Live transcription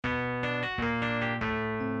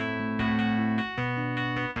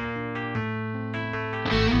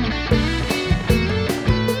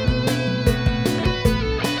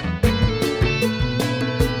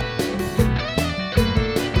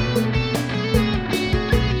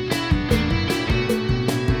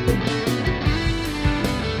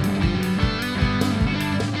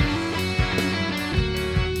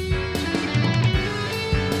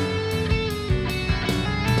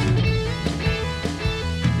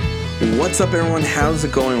What's up, everyone? How's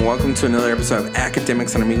it going? Welcome to another episode of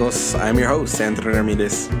Academics and Amigos. I'm your host, Sandro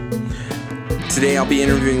Ramirez. Today, I'll be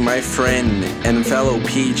interviewing my friend and fellow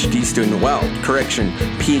PhD student,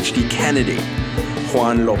 PhD candidate,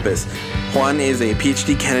 Juan Lopez. Juan is a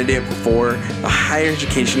PhD candidate for the Higher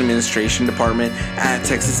Education Administration Department at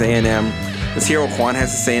Texas A&M. Let's hear what Juan has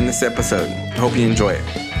to say in this episode. Hope you enjoy it.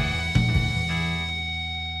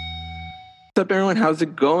 What's up, everyone? How's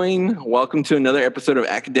it going? Welcome to another episode of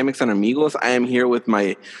Academics and Amigos. I am here with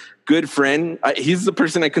my good friend. He's the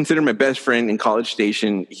person I consider my best friend in College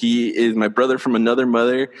Station. He is my brother from another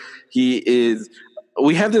mother.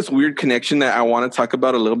 We have this weird connection that I want to talk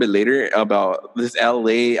about a little bit later, about this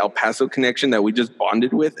LA, El Paso connection that we just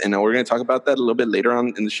bonded with. And we're going to talk about that a little bit later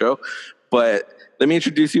on in the show. But let me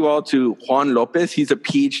introduce you all to Juan Lopez. He's a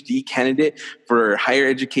PhD candidate for Higher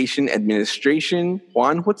Education Administration.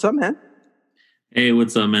 Juan, what's up, man? Hey,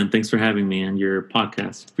 what's up, man? Thanks for having me on your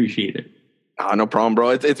podcast. Appreciate it. No problem, bro.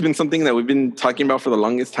 It's been something that we've been talking about for the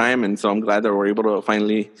longest time, and so I'm glad that we're able to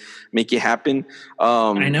finally make it happen.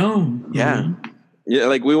 I know. Yeah. Mm-hmm. Yeah,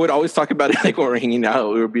 like we would always talk about it like when we're hanging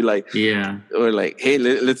out. We would be like, we're like, hey,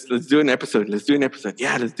 let's do an episode. Let's do an episode.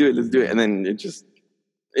 Yeah, let's do it. And then it just,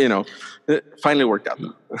 it finally worked out.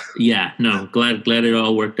 Yeah, no, glad it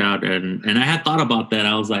all worked out. And I had thought about that.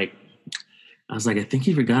 I was like, I think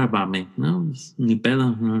he forgot about me. No, ni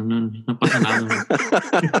pedo. No pasa nada.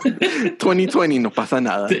 2020, no pasa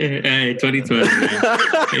nada. Hey, 2020.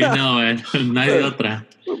 No hay otra.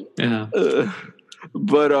 Yeah.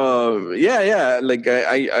 But like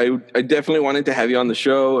I definitely wanted to have you on the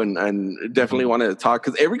show and definitely wanted to talk,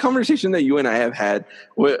 because every conversation that you and I have had,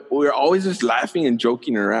 we're always just laughing and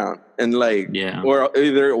joking around, and or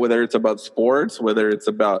either whether it's about sports, whether it's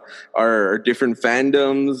about our different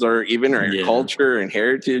fandoms, or even our culture and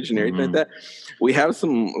heritage and everything like that. We have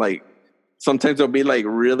some sometimes it'll be like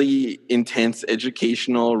really intense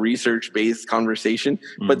educational research-based conversation,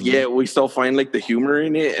 but we still find like the humor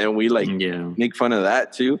in it, and we make fun of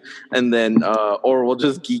that too. And then, or we'll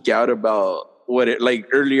just geek out about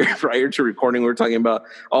earlier prior to recording, we were talking about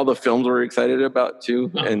all the films we're excited about too.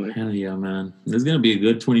 And hell yeah, man. This is going to be a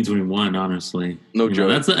good 2021, honestly. No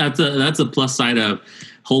joke. That's a plus side of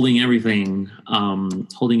holding everything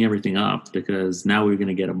up, because now we're going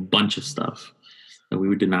to get a bunch of stuff that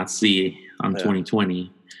we did not see on 2020.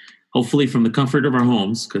 Hopefully from the comfort of our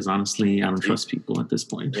homes, because honestly, I don't trust people at this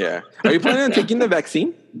point. Yeah. Are you planning on taking the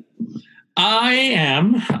vaccine? I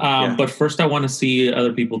am, but first I want to see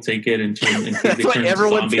other people take it and turn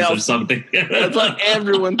zombies or something. That's what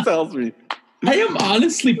everyone tells me. I am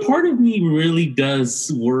honestly, part of me really does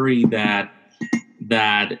worry that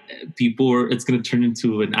people it's going to turn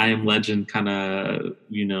into an I Am Legend kind of,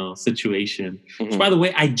 situation. Which, by the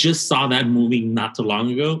way, I just saw that movie not too long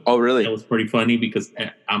ago. Oh, really? That was pretty funny, because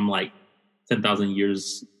I'm like 10,000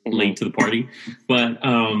 years late to the party.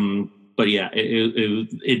 But yeah,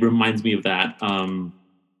 it reminds me of that.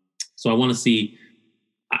 So I want to see.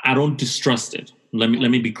 I don't distrust it. Let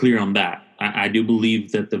me be clear on that. I do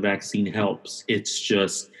believe that the vaccine helps. It's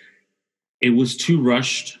just, it was too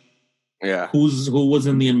rushed. Yeah. Who was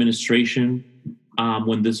in the administration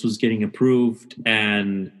when this was getting approved?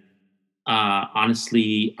 And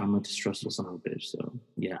honestly, I'm a distrustful son of a bitch. So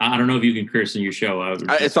yeah, I don't know if you can curse in your show.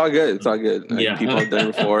 It's all good. It's all good. Yeah. People have done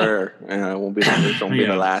it before, and I won't be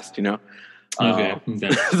the last. Okay.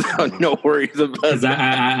 So no worries about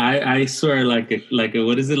that. I swear, like a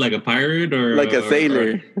what is it? Like a pirate or like a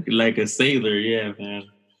sailor? Like a sailor, yeah, man.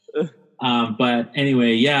 But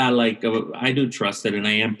anyway, yeah, I do trust it, and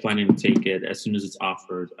I am planning to take it as soon as it's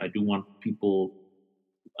offered. I do want people.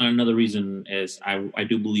 Another reason is I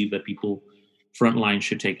do believe that people frontline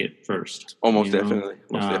should take it first. Most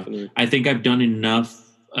definitely. I think I've done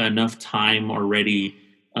enough time already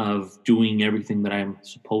of doing everything that I'm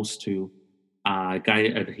supposed to,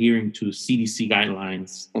 adhering to CDC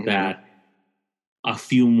guidelines, that a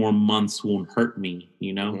few more months won't hurt me,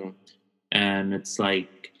 And it's like,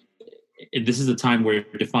 this is a time where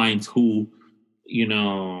it defines who,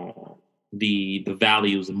 the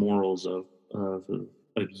values and morals of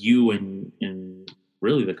you and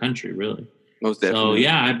really the country, really. Most definitely. So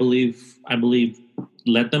yeah, I believe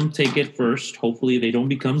let them take it first. Hopefully they don't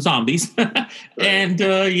become zombies. And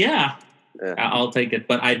I'll take it,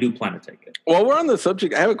 but I do plan to take it. While we're on the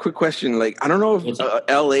subject, I have a quick question. I don't know if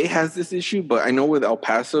LA has this issue, but I know with El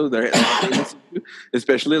Paso, there is this issue,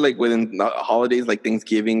 especially within the holidays like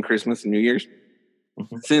Thanksgiving, Christmas, and New Year's.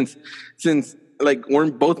 Since we're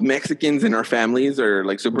both Mexicans and our families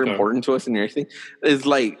are super important to us and everything, is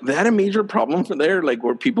that a major problem for there?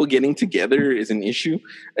 Where people getting together is an issue,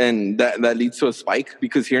 and that leads to a spike?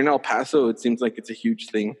 Because here in El Paso, it seems like it's a huge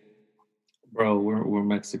thing. Bro, we're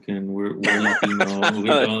Mexican. We're Latino. We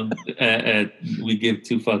don't. We give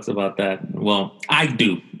two fucks about that. Well, I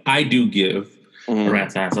do. I do give a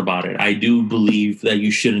rat's ass about it. I do believe that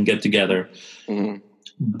you shouldn't get together.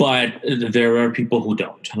 But there are people who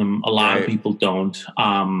don't. A lot of people don't.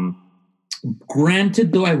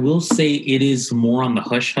 Granted, though, I will say it is more on the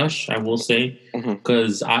hush hush. I will say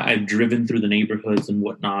because I've driven through the neighborhoods and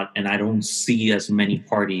whatnot, and I don't see as many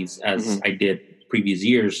parties as I did previous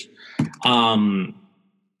years.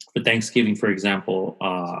 For Thanksgiving, for example,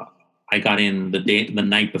 I got in the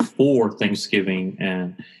night before Thanksgiving,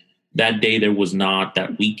 and that day there was not.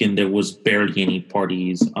 That weekend there was barely any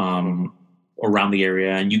parties around the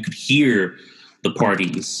area, and you could hear the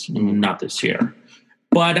parties. Not this year.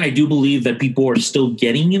 But I do believe that people are still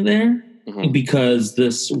getting in there because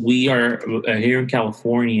we are here in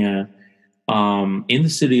California, in the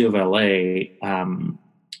city of LA.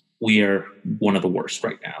 We are one of the worst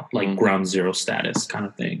right now, like ground zero status kind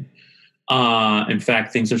of thing. In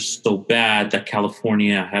fact, things are so bad that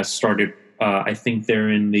California has started. I think they're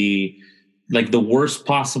in the worst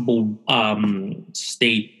possible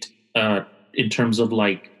state in terms of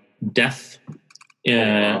like death.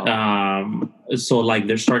 So like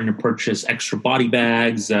they're starting to purchase extra body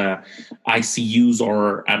bags. ICUs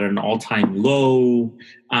are at an all-time low.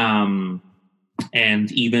 And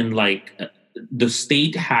even like the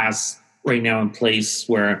state has right now in place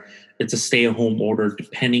where it's a stay-at-home order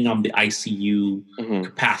depending on the ICU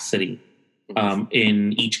capacity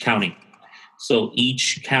in each county. So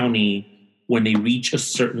each county, when they reach a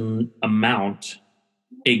certain amount,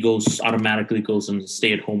 it automatically goes in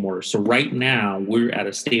stay-at-home order. So right now we're at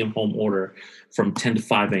a stay-at-home order from 10 to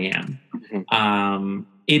 5 a.m.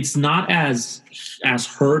 It's not as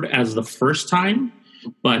heard as the first time,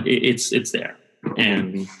 but it's there.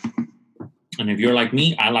 And if you're like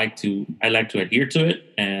me, I like to adhere to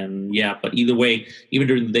it. And yeah, but either way, even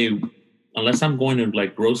during the day, unless I'm going to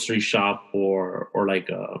like grocery shop or like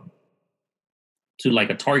to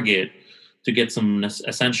like a Target to get some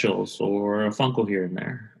essentials or a Funko here and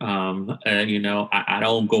there. I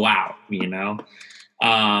don't go out,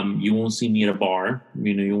 you won't see me at a bar,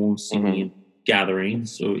 you won't see me in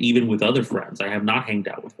gatherings or even with other friends. I have not hanged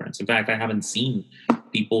out with friends. In fact, I haven't seen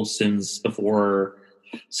people since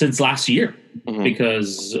last year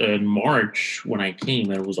because in March when I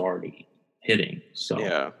came, it was already hitting. So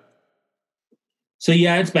yeah,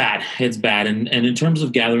 it's bad. It's bad. And in terms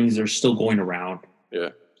of gatherings, they're still going around. Yeah.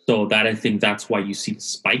 So that I think that's why you see the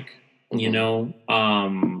spike,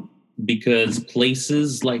 because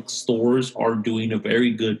places like stores are doing a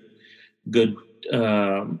very good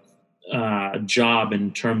job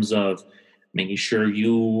in terms of making sure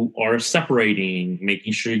you are separating,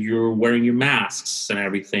 making sure you're wearing your masks and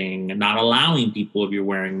everything, and not allowing people if you're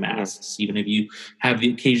wearing masks, even if you have the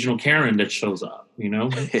occasional Karen that shows up,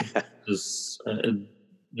 Just,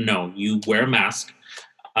 no, you wear a mask.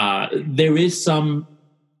 There is some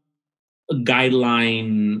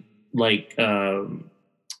guideline, like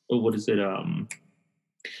what is it?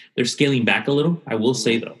 They're scaling back a little. I will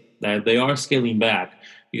say though that they are scaling back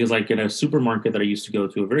because, like in a supermarket that I used to go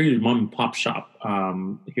to, a very mom and pop shop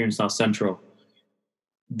here in South Central,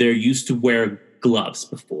 they're used to wear gloves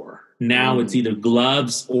before. Now it's either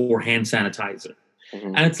gloves or hand sanitizer,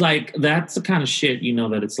 and it's like that's the kind of shit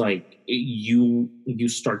that it's like you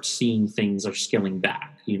start seeing things are scaling back.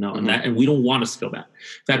 And we don't want to scale back.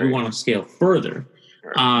 In fact, we want to scale further.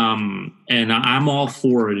 And I'm all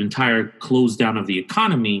for an entire close down of the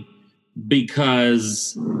economy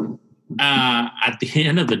because at the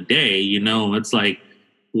end of the day, it's like,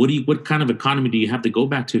 what kind of economy do you have to go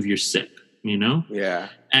back to if you're sick? Yeah.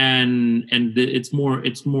 And it's more.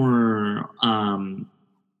 It's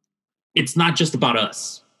not just about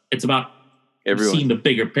us. It's about everyone seeing the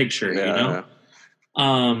bigger picture. Yeah.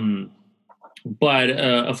 But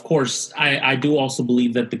of course, I do also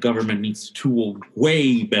believe that the government needs to do a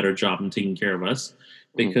way better job in taking care of us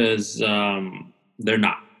because they're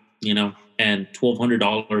not, and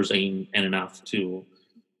 $1,200 ain't enough to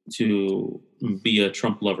be a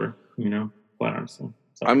Trump lover, quite honestly.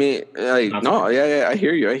 So, I mean, I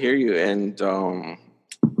hear you. And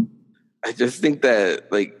I just think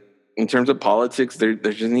that, like, in terms of politics, there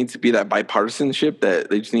just needs to be that bipartisanship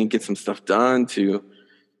that they just need to get some stuff done to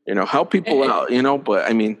help people out, but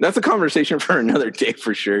I mean, that's a conversation for another day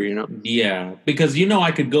for sure, Yeah, because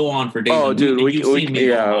I could go on for days. Oh, dude, we can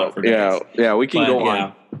go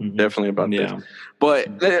on definitely about this. But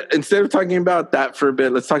instead of talking about that for a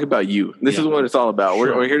bit, let's talk about you. This is what it's all about.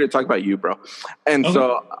 Sure. We're here to talk about you, bro. And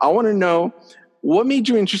so I want to know, what made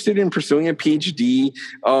you interested in pursuing a PhD?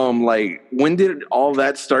 Like, when did all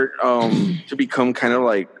that start to become kind of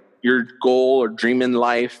like your goal or dream in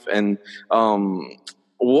life, and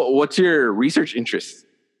what's your research interest?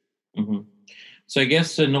 Mm-hmm. So I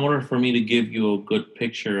guess in order for me to give you a good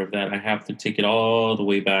picture of that, I have to take it all the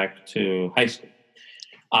way back to high school.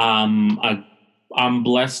 I'm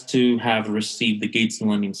blessed to have received the Gates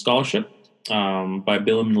Millennium Scholarship by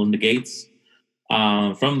Bill and Melinda Gates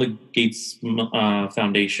from the Gates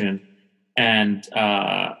Foundation. And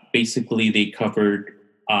basically they covered,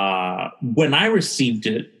 when I received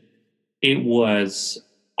it, it was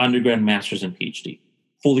undergrad, master's, and PhD,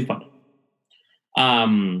 fully funded.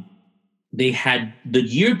 They had, the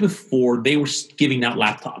year before, they were giving out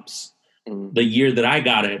laptops. The year that I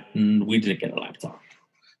got it, we didn't get a laptop.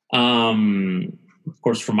 Of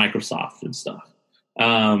course, from Microsoft and stuff.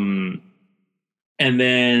 And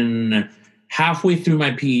then halfway through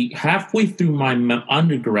my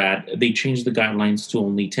undergrad, they changed the guidelines to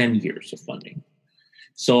only 10 years of funding.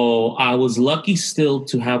 So I was lucky still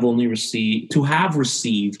to have received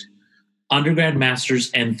undergrad, master's,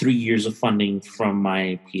 and 3 years of funding from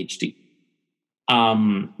my PhD.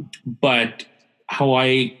 But how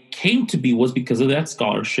I came to be was because of that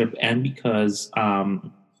scholarship, and because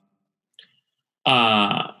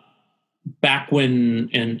back when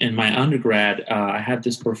in my undergrad, I had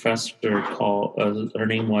this professor called, her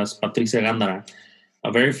name was Patricia Gándara,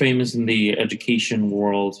 very famous in the education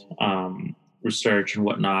world, research and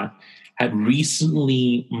whatnot, have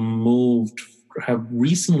recently been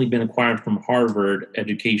acquired from Harvard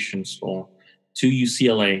Education School to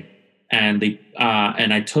UCLA. And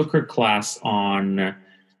I took her class on,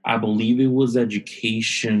 I believe it was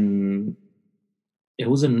education. It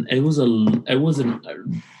was an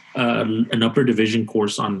upper division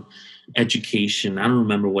course on education. I don't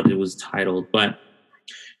remember what it was titled, but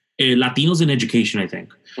Latinos in Education, I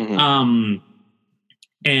think. Mm-hmm.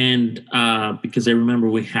 And because I remember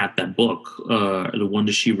we had that book, the one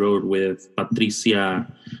that she wrote with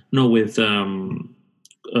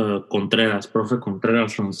Contreras, Profe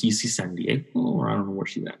Contreras from UC San Diego, or I don't know where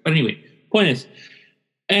she's at. But anyway, point is,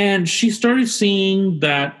 and she started seeing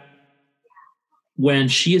that when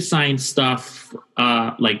she assigned stuff,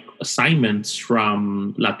 like assignments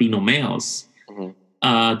from Latino males, mm-hmm.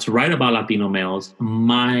 To write about Latino males,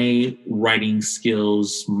 my writing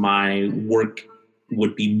skills, my work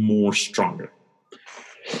would be more stronger.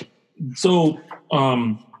 So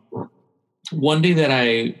one day that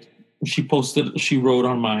she wrote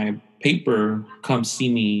on my paper, "Come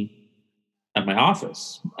see me at my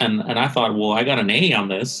office." And I thought, well, I got an A on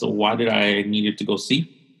this, so why did I need it to go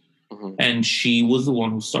see? Mm-hmm. And she was the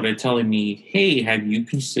one who started telling me, hey, have you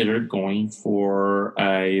considered going for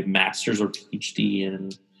a master's or PhD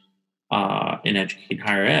in education,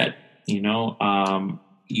 higher ed?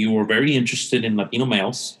 You were very interested in Latino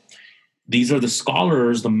males. These are the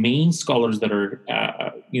scholars, the main scholars that are,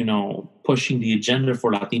 pushing the agenda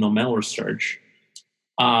for Latino male research.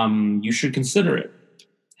 You should consider it.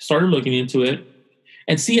 Started looking into it.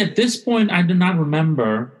 And see, at this point, I did not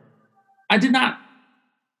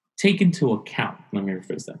take into account, let me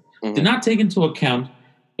rephrase that. Mm-hmm. Did not take into account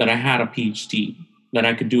that I had a PhD, that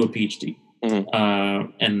I could do a PhD,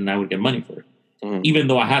 mm-hmm. And I would get money for it, mm-hmm. even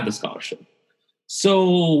though I had the scholarship.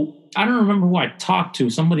 So I don't remember who I talked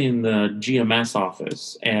to, somebody in the GMS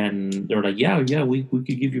office, and they were like, yeah, we could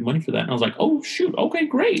give you money for that. And I was like, oh, shoot, okay,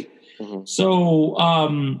 great. Mm-hmm. So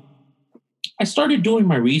I started doing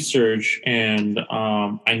my research, and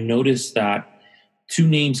I noticed that two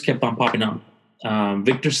names kept on popping up,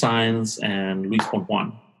 Victor Sáenz and Luis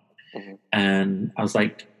Ponjuan. Mm-hmm. And I was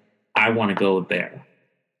like, I want to go there.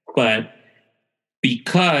 But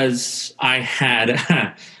because I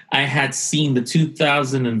had seen the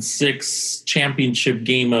 2006 championship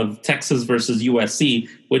game of Texas versus USC,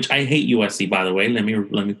 which I hate USC, by the way. Let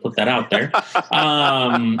me put that out there.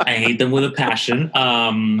 I hate them with a passion.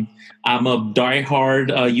 I'm a diehard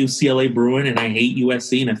UCLA Bruin, and I hate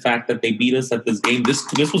USC. And the fact that they beat us at this game,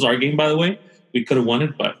 this was our game, by the way. We could have won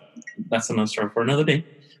it, but that's another story for another day.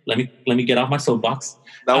 Let me get off my soapbox.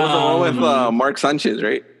 That was the one with Mark Sanchez,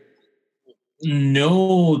 right?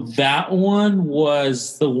 No, that one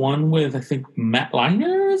was the one with, I think, Matt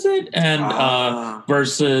Leinart, is it? And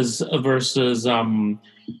versus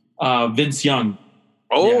Vince Young.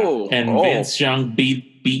 Oh, yeah. And Vince Young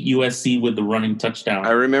beat USC with the running touchdown.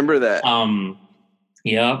 I remember that.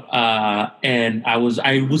 And I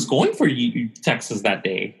was going for Texas that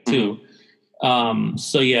day too.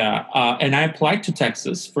 Mm-hmm. And I applied to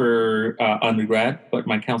Texas for undergrad, but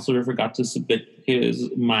my counselor forgot to submit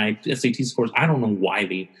my SAT scores. I don't know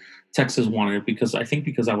why Texas wanted it, because I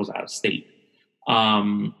was out of state.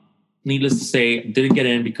 Needless to say, didn't get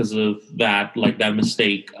in because of that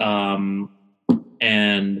mistake. And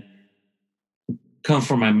come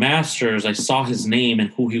for my master's, I saw his name and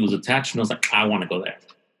who he was attached to, and I was like, I want to go there.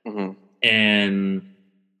 Mm-hmm. And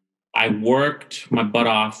I worked my butt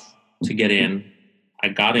off to get in. I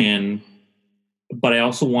got in, but I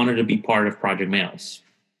also wanted to be part of Project Males.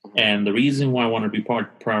 And the reason why I wanted to be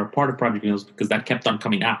part of Project Males is because that kept on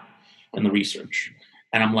coming out in the research.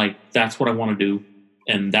 And I'm like, that's what I want to do.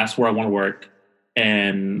 And that's where I want to work.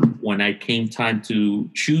 And when I came time to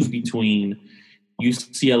choose between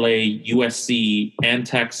UCLA, USC, and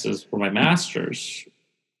Texas for my master's,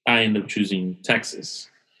 I ended up choosing Texas.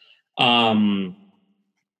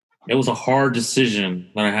 It was a hard decision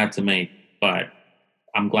that I had to make, but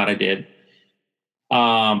I'm glad I did.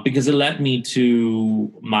 Because it led me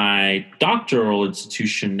to my doctoral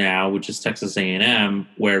institution now, which is Texas A&M,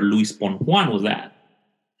 where Luis Bon Juan was at.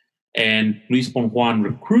 And Luis Bon Juan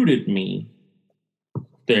recruited me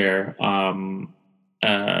there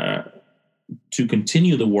to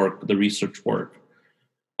continue the research work.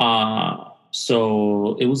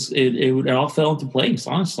 So it all fell into place,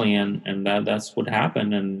 honestly, and that's what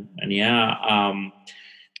happened. And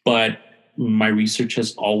but my research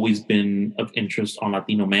has always been of interest on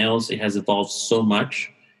Latino males. It has evolved so much.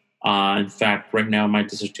 In fact, right now my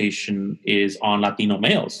dissertation is on Latino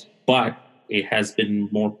males, but it has been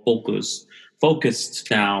more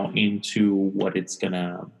focused now into what it's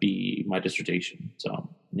gonna be my dissertation. So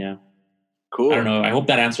yeah. Cool. I don't know. I hope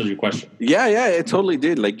that answers your question. Yeah, it totally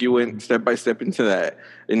did. Like you went step by step into that,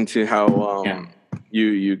 into how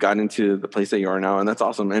you got into the place that you are now, and that's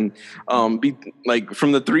awesome. And like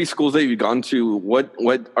from the 3 schools that you've gone to, what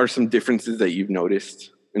are some differences that you've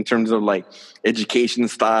noticed in terms of like education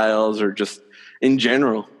styles or just in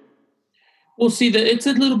general? Well, see, it's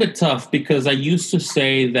a little bit tough because I used to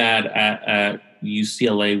say that at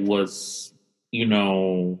UCLA was,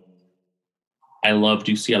 I loved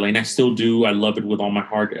UCLA, and I still do. I love it with all my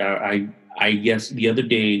heart. I guess the other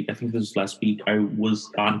day, I think this was last week, I was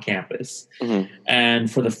on campus, mm-hmm. and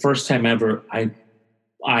for the first time ever, I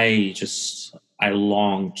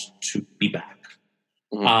longed to be back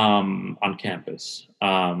mm-hmm. On campus.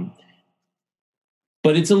 But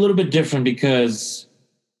it's a little bit different because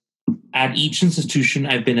at each institution,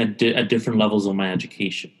 I've been at different levels of my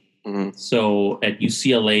education. Mm-hmm. So at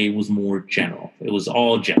UCLA, it was more general. It was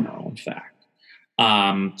all general, in fact.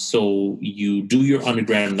 So you do your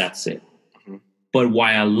undergrad and that's it. Mm-hmm. But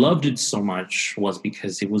why I loved it so much was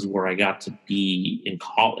because it was where I got to be in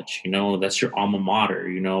college. That's your alma mater,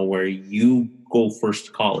 where you go first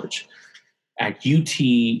to college. At UT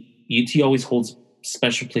always holds a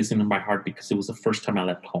special place in my heart because it was the first time I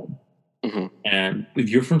left home. Mm-hmm. And if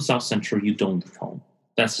you're from South Central, you don't leave home.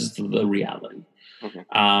 That's just the reality.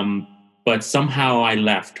 Mm-hmm. But somehow I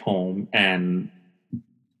left home and,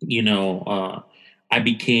 I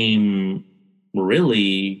became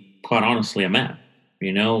really, quite honestly, a man,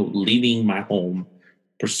 leaving my home,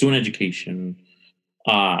 pursue an education,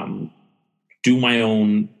 do my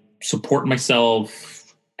own, support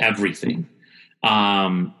myself, everything.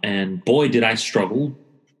 And boy, did I struggle,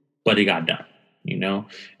 but it got done,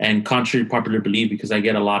 and contrary to popular belief, because I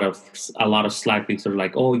get a lot of slack because they're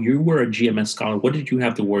like, oh, you were a GMS scholar. What did you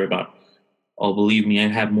have to worry about? Oh, believe me, I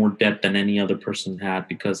had more debt than any other person had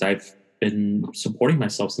because I've been supporting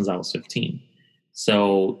myself since I was 15.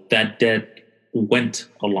 So that debt went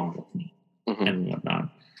along with me mm-hmm. and whatnot.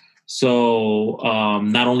 So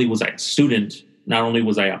not only was I a student, not only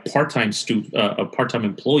was I a part-time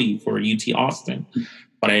employee for UT Austin,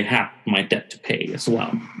 but I had my debt to pay as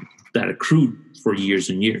well that accrued for years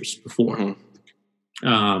and years before.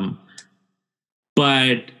 Mm-hmm.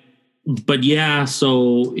 But yeah,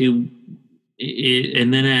 so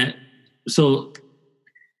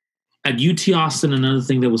at UT Austin, another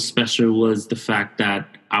thing that was special was the fact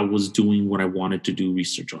that I was doing what I wanted to do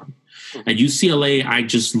research on. Mm-hmm. At UCLA, I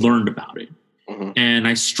just learned about it. Mm-hmm. And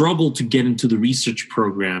I struggled to get into the research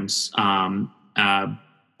programs,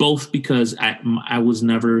 both because I was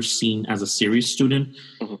never seen as a serious student.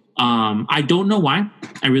 Mm-hmm. I don't know why.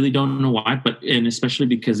 I really don't know why, and especially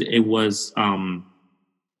because it was, I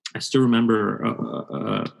still remember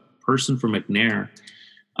a person from McNair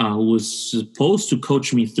who was supposed to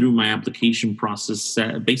coach me through my application process,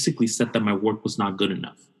 basically said that my work was not good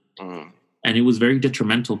enough. Mm-hmm. And it was very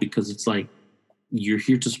detrimental because it's like, you're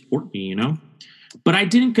here to support me, But I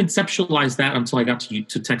didn't conceptualize that until I got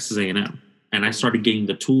to Texas A&M. And I started getting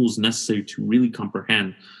the tools necessary to really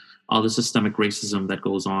comprehend all the systemic racism that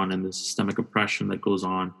goes on and the systemic oppression that goes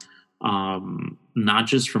on, not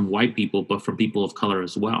just from white people, but from people of color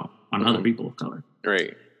as well, on mm-hmm. other people of color.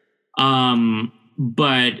 Right.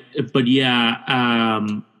 But yeah,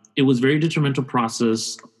 it was a very detrimental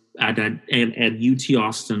process at UT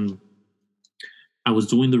Austin. I was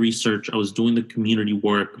doing the research, I was doing the community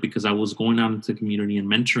work because I was going out into the community and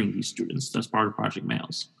mentoring these students. That's part of Project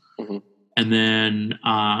Males. Mm-hmm. And then,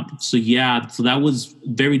 so that was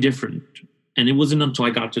very different. And it wasn't until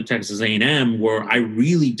I got to Texas A&M where I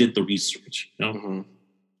really did the research. You know? Mm-hmm.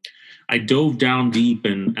 I dove down deep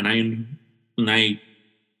and I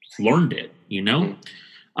learned it. You know,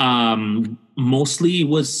 mm-hmm. Mostly it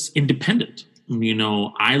was independent. You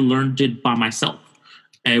know, I learned it by myself.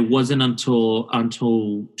 It wasn't until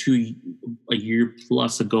a year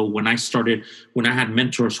plus ago when I had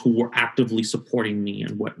mentors who were actively supporting me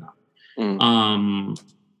and whatnot. Mm.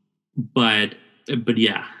 But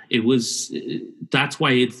yeah, that's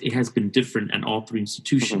why it has been different at all three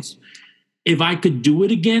institutions. Mm-hmm. If I could do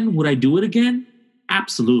it again, would I do it again?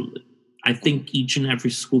 Absolutely. I think each and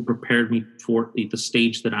every school prepared me for the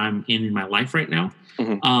stage that I'm in my life right now.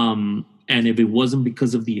 Mm-hmm. And if it wasn't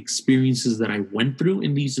because of the experiences that I went through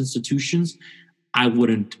in these institutions, I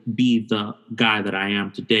wouldn't be the guy that I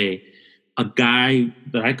am today. A guy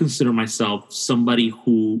that I consider myself somebody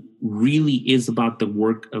who really is about the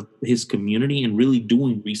work of his community and really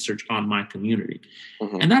doing research on my community.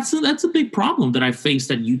 Mm-hmm. And that's a big problem that I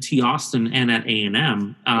faced at UT Austin and at A&M,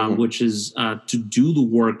 mm-hmm. which is to do the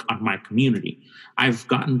work on my community. I've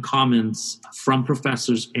gotten comments from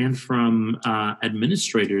professors and from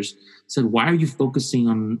administrators said, why are you focusing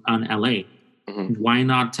on LA? Mm-hmm. Why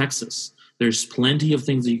not Texas? There's plenty of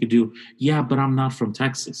things that you could do. Yeah, but I'm not from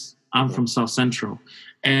Texas. I'm from South Central.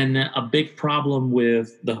 And a big problem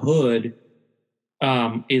with the hood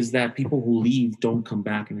is that people who leave don't come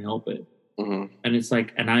back and help it. Mm-hmm. And it's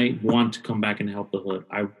like, and I want to come back and help the hood.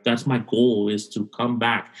 That's my goal, is to come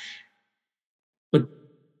back. But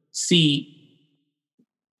see,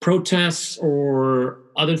 protests or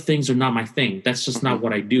other things are not my thing. That's just not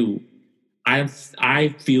what I do.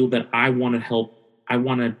 I feel that I want to help. I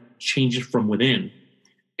want to change it from within.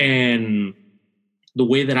 And the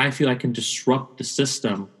way that I feel I can disrupt the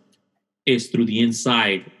system is through the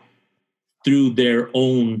inside, through their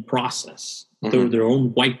own process, mm-hmm. through their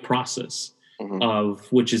own white process, mm-hmm.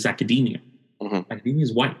 of which is academia. Mm-hmm. Academia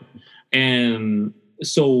is white. And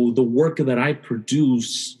so the work that I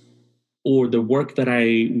produce, or the work that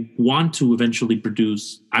I want to eventually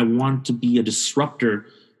produce, I want to be a disruptor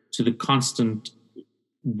to the constant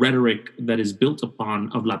rhetoric that is built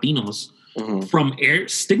upon of Latinos, mm-hmm. from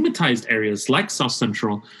stigmatized areas like South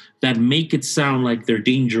Central that make it sound like they're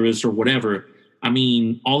dangerous or whatever. I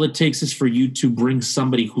mean, all it takes is for you to bring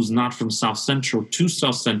somebody who's not from South Central to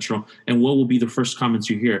South Central, and what will be the first comments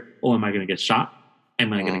you hear? Oh, am I going to get shot?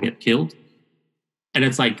 Am I going to get killed? And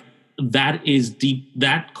it's like, that is deep.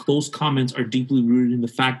 Those comments are deeply rooted in the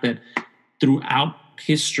fact that throughout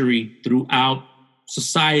history, throughout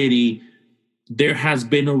society, there has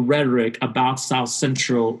been a rhetoric about South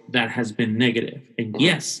Central that has been negative. And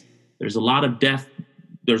yes, there's a lot of death,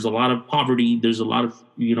 there's a lot of poverty, there's a lot of,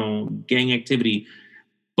 gang activity,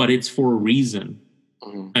 but it's for a reason.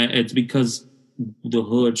 Mm-hmm. It's because the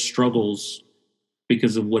hood struggles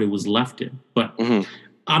because of what it was left in. But mm-hmm.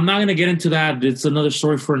 I'm not going to get into that. It's another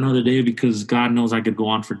story for another day, because God knows I could go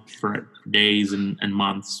on for days and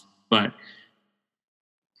months. But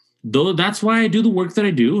though that's why I do the work that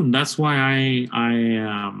I do, and that's why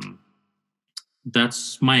I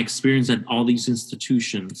that's my experience at all these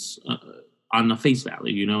institutions on the face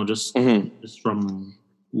value, just from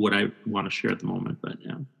what I want to share at the moment. But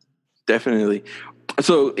yeah, definitely.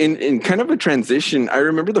 So in kind of a transition, I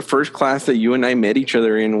remember the first class that you and I met each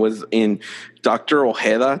other in was in Dr.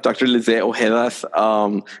 Lizette Ojeda's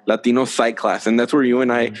Latino Psych class, and that's where you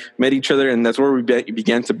and I met each other, and that's where we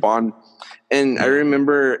began to bond. And I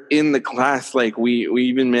remember in the class, like we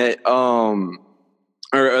even met our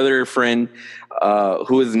other friend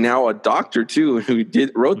who is now a doctor too, who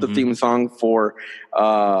wrote the theme song for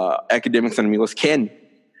Academics and Amigos, Ken.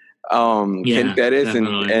 Ken Perez,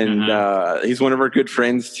 and he's one of our good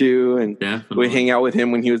friends too, and we hang out with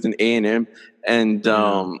him when he was in A&M, and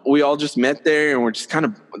we all just met there, and we're just kind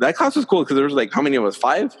of, that class was cool because there was like, how many of us?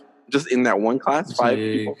 5 just in that one class? 5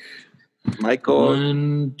 people. Michael,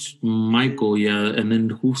 yeah, and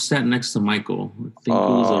then who sat next to Michael? I think it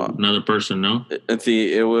was another person. No, let's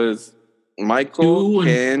see, it was Michael,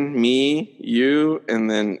 Ken, me, you, and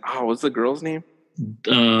then what's the girl's name?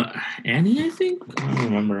 Annie, I think. I don't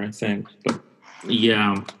remember. I think, but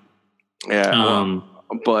yeah.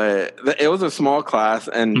 But it was a small class,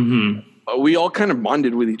 and we all kind of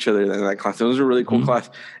bonded with each other in that class. It was a really cool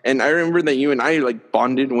class, and I remember that you and I like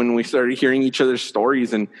bonded when we started hearing each other's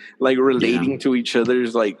stories and like relating to each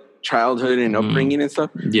other's like childhood and upbringing and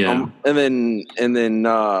stuff. Yeah, and then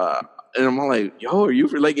and I'm all like, yo, are you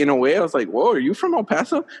like, in a way I was like, whoa, are you from El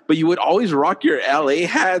Paso? But you would always rock your LA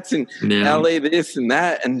hats and LA this and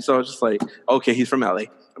that. And so I was just like, okay, he's from LA.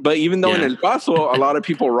 But even though in El Paso, a lot of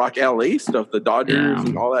people rock LA stuff, the Dodgers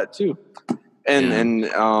and all that too. And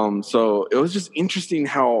so it was just interesting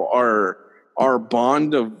how our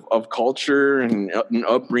bond of culture and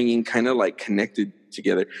upbringing kind of like connected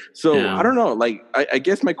together. So I don't know, like, I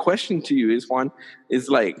guess my question to you is, Juan, is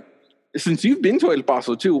like, since you've been to El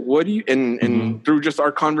Paso too, what do you, and through just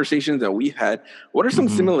our conversations that we've had, what are some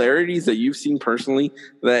similarities that you've seen personally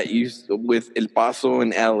that you with El Paso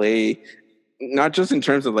and LA, not just in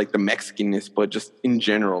terms of like the Mexicanness, but just in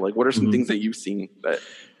general? Like, what are some things that you've seen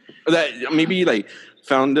that maybe like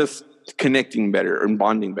found us connecting better and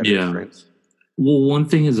bonding better as friends? Well, one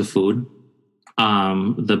thing is the food.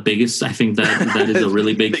 The biggest, I think that is a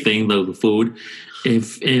really big thing, though, the food.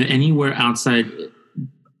 If anywhere outside,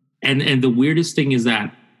 and the weirdest thing is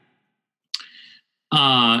that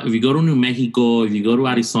if you go to New Mexico, if you go to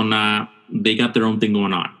Arizona, they got their own thing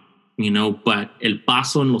going on, but El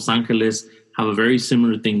Paso and Los Angeles have a very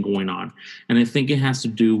similar thing going on. And I think it has to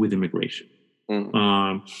do with immigration.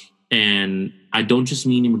 And I don't just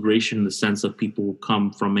mean immigration in the sense of people who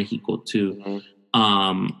come from Mexico too,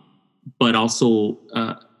 but also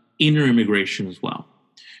inner immigration as well.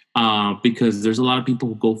 Because there's a lot of people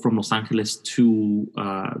who go from Los Angeles to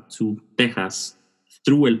Texas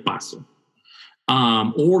through El Paso,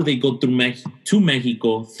 or they go through to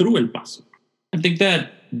Mexico through El Paso. I think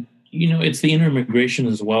that it's the inner immigration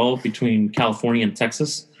as well between California and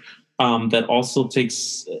Texas that also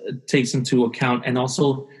takes into account, and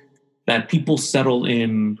also that people settle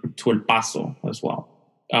in to El Paso as well.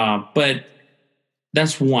 But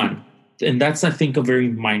that's one, and that's, I think, a very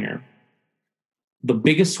minor. The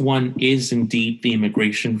biggest one is indeed the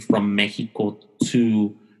immigration from Mexico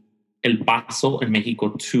to El Paso and Mexico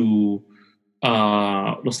to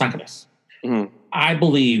Los Angeles. I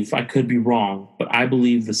believe, I could be wrong, but I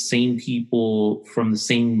believe the same people from the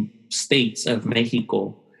same states of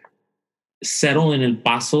Mexico settle in El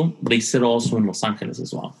Paso. They settle also in Los Angeles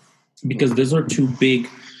as well, because those are two big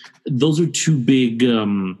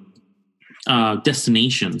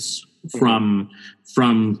destinations from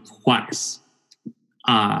Juarez.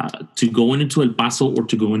 To go into El Paso or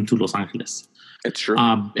to go into Los Angeles. It's true.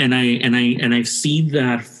 And I've seen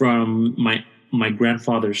that from my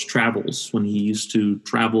grandfather's travels. When he used to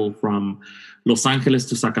travel from Los Angeles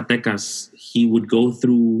to Zacatecas, he would go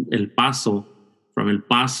through El Paso. From El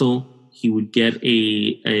Paso, he would get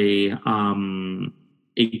a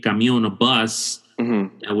camion, a bus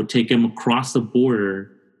that would take him across the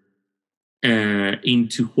border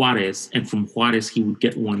into Juarez, and from Juarez he would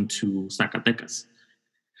get one to Zacatecas.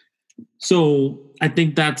 So I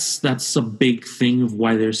think that's a big thing of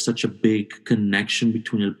why there's such a big connection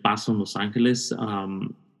between El Paso and Los Angeles.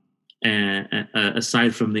 And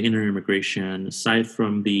aside from the inner immigration, aside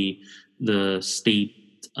from the state,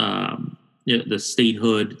 the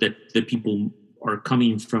statehood that the people are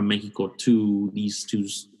coming from Mexico to these two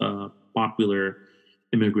popular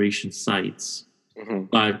immigration sites.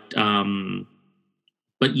 But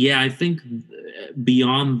yeah, I think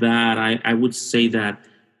beyond that, I would say that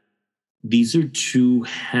these are two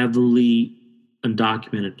heavily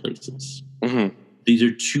undocumented places. These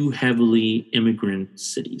are two heavily immigrant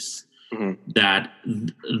cities that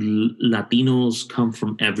Latinos come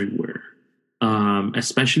from everywhere,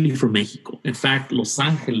 especially from Mexico. In fact, Los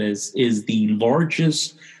Angeles is the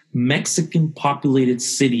largest Mexican populated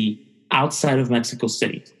city outside of Mexico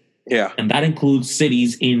City. Yeah. And that includes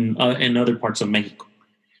cities in other parts of Mexico.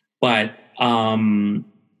 But, and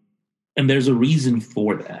there's a reason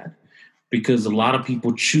for that, because a lot of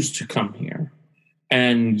people choose to come here.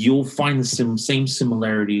 And you'll find the same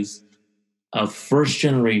similarities of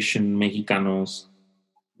first-generation Mexicanos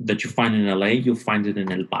that you find in LA, you'll find it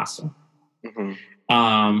in El Paso.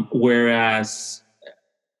 Whereas,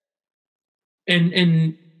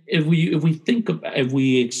 and if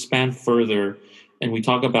we expand further and we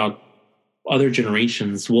talk about other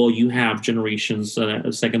generations, well, you have generations,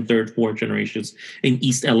 second, third, fourth generations in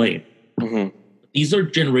East LA. These are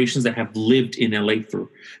generations that have lived in LA for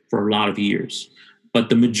a lot of years. But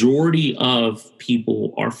the majority of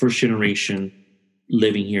people are first generation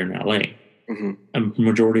living here in LA. A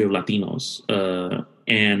majority of Latinos.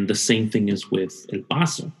 And the same thing is with El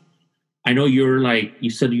Paso. I know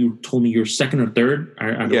you told me you're second or third.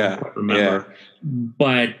 I don't quite remember. Yeah.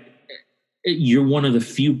 But you're one of the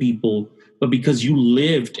few people, but because you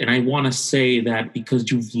lived, and I want to say that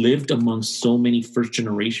because you've lived among so many first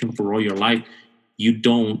generation for all your life,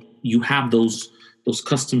 you have those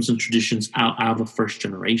customs and traditions out of a first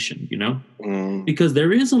generation, because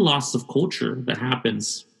there is a loss of culture that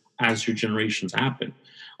happens as your generations happen,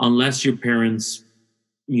 unless your parents,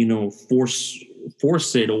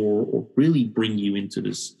 force it or really bring you into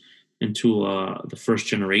the first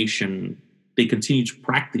generation. They continue to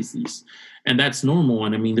practice these, and that's normal.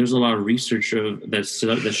 And I mean, there's a lot of research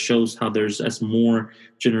that shows how as more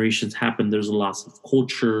generations happen, there's a loss of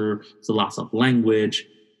culture, there's a loss of language.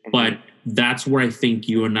 But that's where I think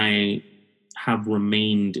you and I have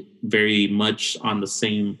remained very much on the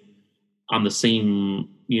same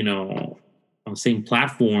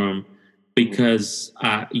platform, because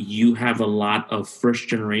you have a lot of first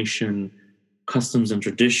generation customs and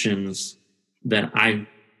traditions that I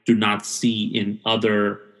do not see in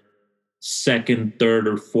other second, third,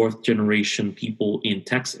 or fourth generation people in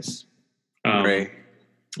Texas. Right.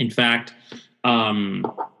 In fact,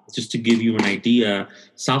 just to give you an idea,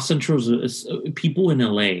 South Central people in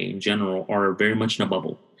LA in general are very much in a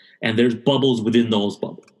bubble, and there's bubbles within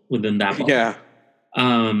that bubble. Yeah.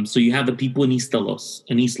 So you have the people in Islos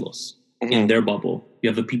in their bubble. You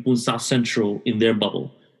have the people in South Central in their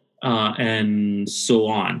bubble, and so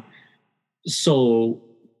on. So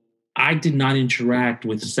I did not interact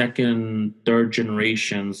with second, third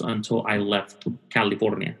generations until I left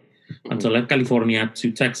California. Until I left California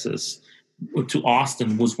to Texas, to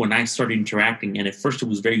Austin, was when I started interacting. And at first, it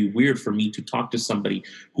was very weird for me to talk to somebody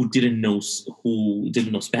who didn't know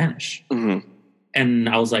Spanish. Mm-hmm. And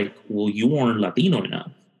I was like, "Well, you aren't Latino enough."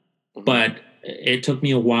 Mm-hmm. But it took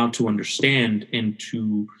me a while to understand and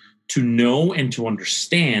to know and to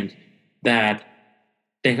understand that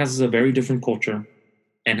Texas is a very different culture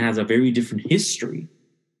and has a very different history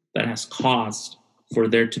that has caused for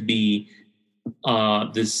there to be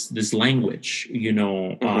this language,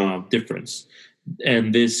 difference,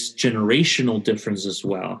 and this generational difference as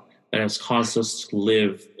well, that has caused us to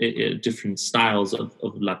live different styles of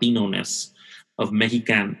Latino-ness, of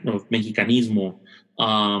Mexicanismo,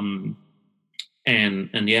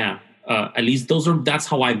 at least that's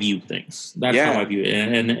how I view things. That's how I view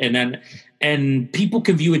it, and people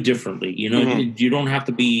can view it differently. You don't have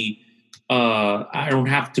to be. I don't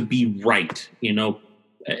have to be right.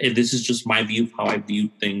 This is just my view of how I view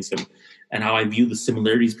things and how I view the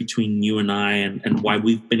similarities between you and I, and why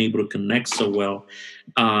we've been able to connect so well.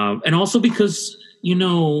 And also because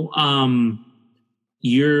you're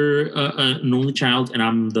an only child, and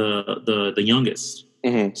I'm the youngest.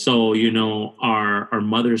 Mm-hmm. So our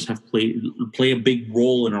mothers have play a big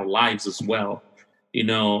role in our lives as well.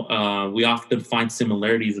 We often find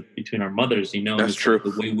similarities between our mothers. That's true.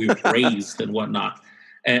 The way we were raised and whatnot,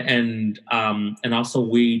 and also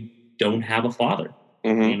we don't have a father.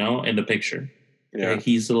 Mm-hmm. In the picture. Yeah.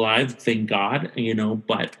 He's alive, thank God.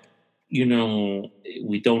 But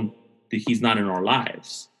we don't. He's not in our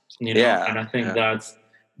lives. Yeah. And I think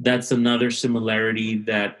that's another similarity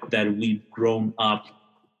that we've grown up,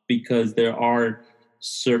 because there are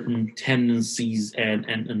certain tendencies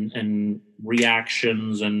and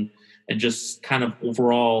reactions and just kind of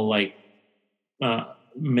overall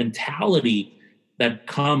mentality that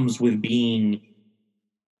comes with being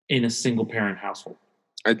in a single parent household.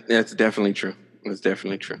 That's definitely true. That's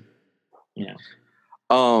definitely true. Yeah.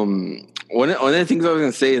 One of the things I was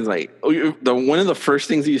gonna say is one of the first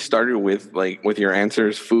things you started with your answer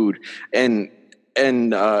is food, and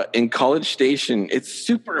in College Station, it's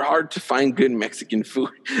super hard to find good Mexican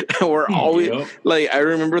food. We're always I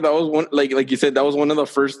remember that was one, like you said, that was one of the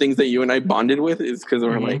first things that you and I bonded with, is because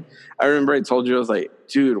we're I remember I told you, I was like,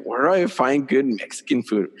 dude, where do I find good Mexican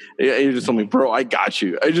food? You just told me, bro, I got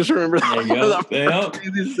you. I just remember that.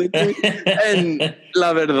 And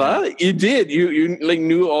la verdad, you did. You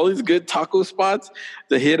knew all these good taco spots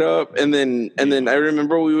to hit up, and then I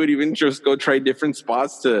remember we would even just go try different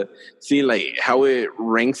spots to see how it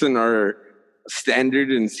ranks in our standard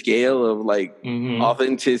and scale of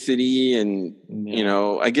authenticity and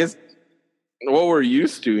I guess what we're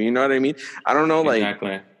used to. You know what I mean? I don't know,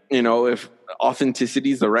 exactly. If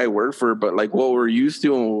authenticity is the right word for it, but what we're used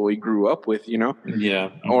to and what we grew up with, Yeah.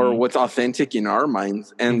 Mm-hmm. Or what's authentic in our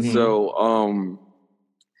minds. And so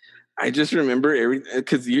I just remember everything,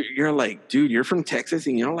 because you're like, dude, you're from Texas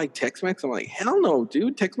and you don't like Tex-Mex? I'm like, hell no,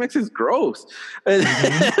 dude, Tex-Mex is gross. And,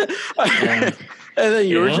 and then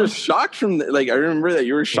you were just shocked from I remember that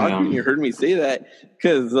you were shocked when you heard me say that,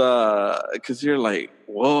 because you're like,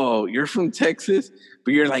 whoa, you're from Texas,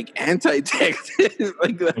 but you're anti-Texas.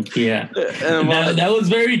 Yeah. That was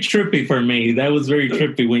very trippy for me. That was very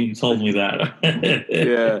trippy when you told me that.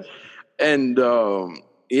 Yeah. And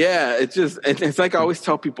it's just, it's like I always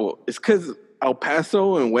tell people, it's because El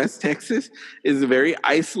Paso and West Texas is very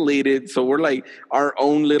isolated. So we're like our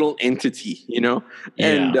own little entity, you know?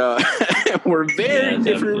 And we're very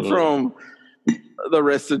different from the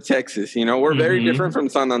rest of Texas, you know? We're very different from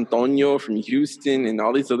San Antonio, from Houston, and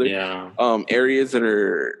all these other areas that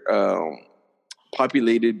are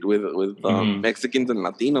populated with Mexicans and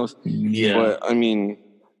Latinos. Yeah. But, I mean,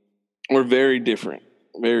 we're very different.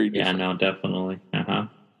 Very different. Yeah, no, definitely.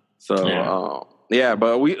 So,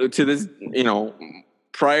 but we, to this, you know,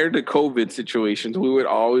 prior to COVID situations, we would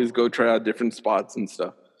always go try out different spots and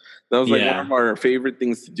stuff. That was like one of our favorite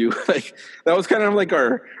things to do. Like that was kind of like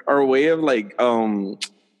our way of like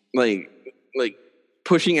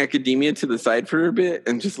pushing academia to the side for a bit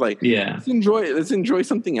and just like let's enjoy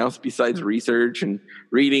something else besides research and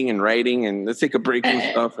reading and writing, and let's take a break from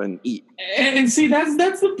stuff and eat. And see,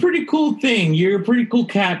 that's a pretty cool thing. You're a pretty cool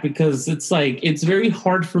cat, because it's like it's very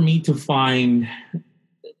hard for me to find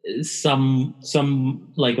some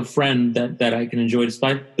like a friend that I can enjoy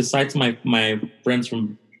besides my friends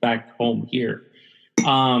from back home here.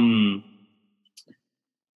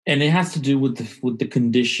 And it has to do with the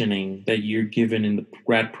conditioning that you're given in the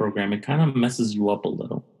grad program. It kind of messes you up a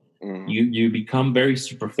little. You become very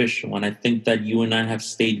superficial, and I think that you and I have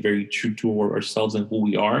stayed very true to ourselves and who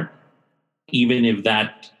we are, even if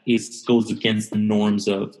that goes against the norms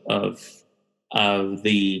of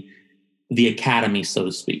the academy, so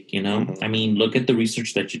to speak. You know, I mean, look at the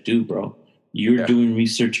research that you do, bro. You're doing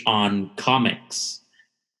research on comics.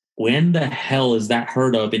 When the hell is that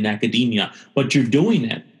heard of in academia? But you're doing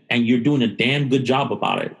it, and you're doing a damn good job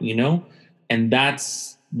about it, you know? And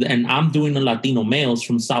I'm doing the Latino males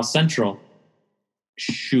from South Central.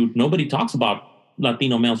 Shoot, nobody talks about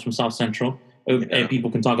Latino males from South Central. And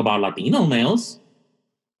people can talk about Latino males.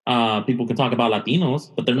 People can talk about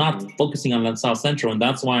Latinos, but they're not focusing on South Central. And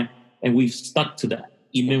that's why, and we've stuck to that,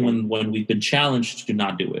 even when we've been challenged to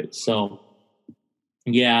not do it. So,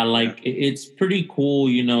 it's pretty cool,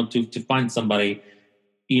 you know, to find somebody,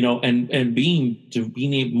 you know, and being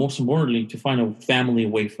able, most importantly, to find a family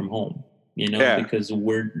away from home, you know, because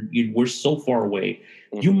we're so far away.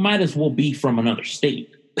 You might as well be from another state.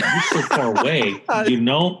 You're so far away, you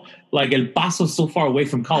know, like El Paso is so far away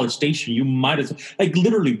from College Station. You might as well, like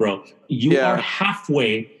literally, bro, you are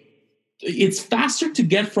halfway. It's faster to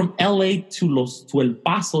get from LA to El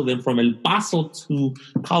Paso than from El Paso to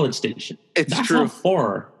College Station. That's true.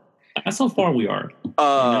 That's how far we are. You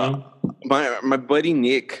know? My buddy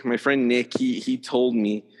Nick, my friend Nick, he told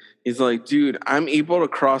me, he's like, dude, I'm able to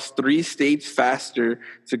cross 3 states faster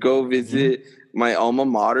to go visit my alma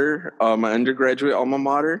mater, my undergraduate alma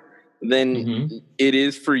mater, than it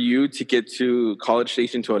is for you to get to College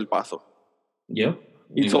Station to El Paso. Yep.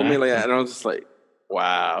 He told me like that, and I was just like,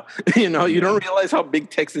 wow. You know, you don't realize how big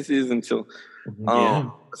Texas is until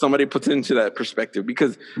somebody puts it into that perspective.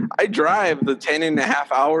 Because I drive the 10 and a half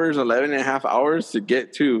hours, 11 and a half hours to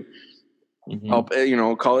get to, you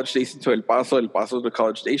know, College Station to El Paso to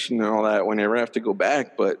College Station and all that whenever I have to go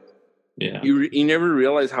back. But you never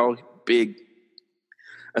realize how big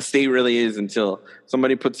a state really is until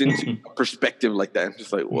somebody puts into perspective like that. I'm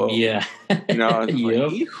just like, whoa. Yeah. You know, like,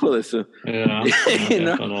 híjole, so, you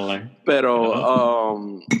know?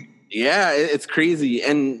 Pero, it's crazy.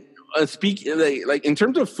 And speaking like in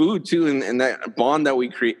terms of food too, and that bond that we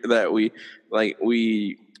create, that we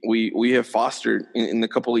have fostered in the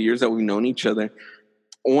couple of years that we've known each other.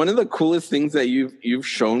 One of the coolest things that you've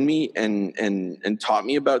shown me and taught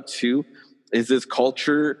me about too is this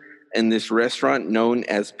culture and this restaurant known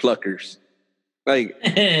as Pluckers. We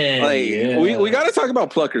got to talk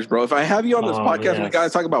about Pluckers, bro. If I have you on this podcast, we got to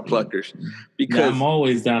talk about Pluckers, because I'm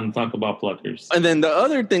always down to talk about Pluckers. And then the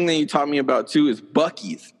other thing that you taught me about too is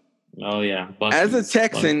Buc-ee's. Oh yeah, Buc-ee's. As a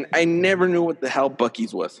Texan, I never knew what the hell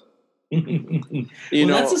Buc-ee's was. You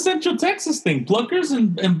know, that's a Central Texas thing. Pluckers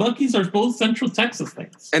and Buc-ee's are both Central Texas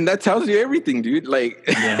things, and that tells you everything, dude. Like,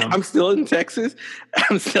 I'm still in Texas,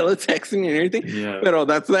 I'm still a Texan and everything. But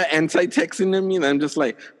that's the anti-Texan in me. And I'm just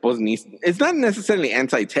like, pues it's not necessarily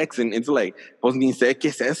anti-Texan. It's like, pues ni sé qué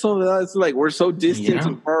es eso. It's like we're so distant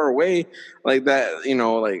and far away, like that. You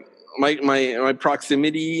know, like my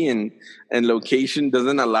proximity and location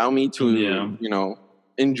doesn't allow me to, you know,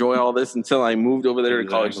 enjoy all this until I moved over there to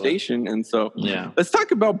College Station. And so let's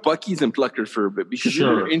talk about Buc-ee's and Pluckers for a bit, because these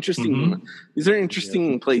are interesting. These are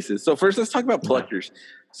interesting places. So first, let's talk about Pluckers.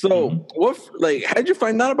 So how did you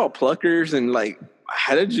find out about Pluckers, and like,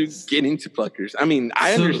 how did you get into Pluckers? I mean,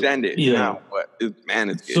 I understand it now, but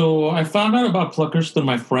it's good. So I found out about Pluckers through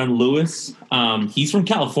my friend Lewis. He's from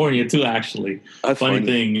California too, actually. Funny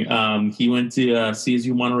thing. He went to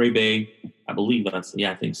CSU Monterey Bay. I believe I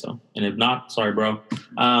think so. And if not, sorry, bro.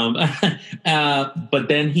 But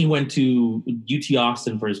then he went to UT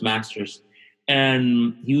Austin for his master's,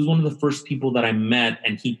 and he was one of the first people that I met,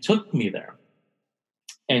 and he took me there.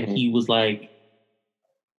 And he was like,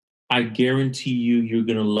 I guarantee you're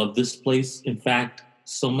going to love this place. In fact,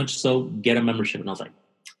 so much so, get a membership. And I was like,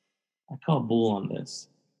 I call bull on this.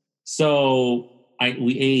 So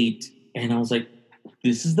we ate, and I was like,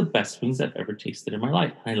 this is the best wings I've ever tasted in my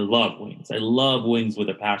life. I love wings. I love wings with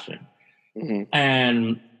a passion. Mm-hmm.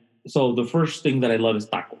 And so the first thing that I love is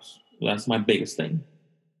tacos. That's my biggest thing.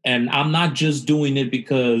 And I'm not just doing it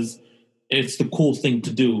because it's the cool thing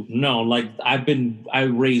to do. No, like I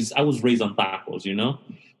was raised on tacos, you know?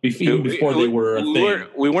 Before they were a thing.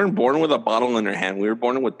 We weren't born with a bottle in our hand. We were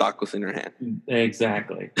born with tacos in our hand.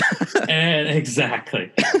 Exactly.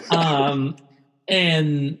 Exactly.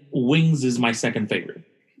 And wings is my second favorite.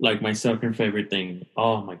 Like my second favorite thing.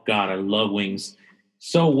 Oh my God, I love wings.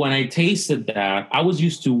 So when I tasted that, I was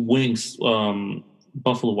used to wings,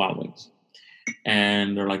 Buffalo Wild Wings.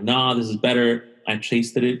 And they're like, nah, this is better. I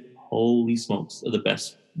tasted it. Holy smokes, the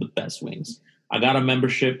best wings. I got a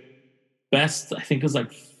membership. Best, I think it was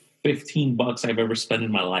like $15 I've ever spent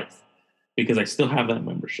in my life because I still have that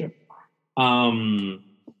membership.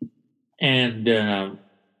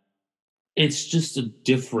 It's just a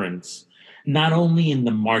difference, not only in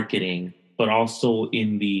the marketing, but also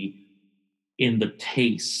in the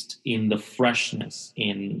taste, in the freshness,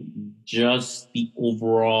 in just the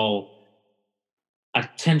overall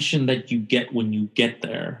attention that you get when you get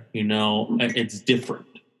there. You know, it's different,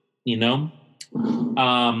 you know?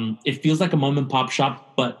 It feels like a mom and pop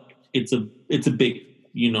shop, but it's a big,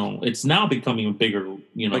 you know, it's now becoming a bigger,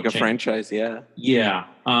 you know, like a franchise. Yeah. Yeah.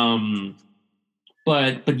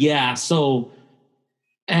 But yeah, so,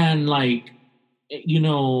 and like, you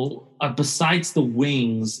know, besides the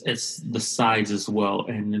wings, it's the sides as well.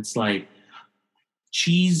 And it's like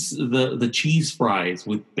cheese, the cheese fries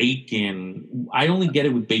with bacon. I only get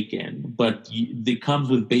it with bacon, but it comes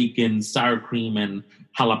with bacon, sour cream, and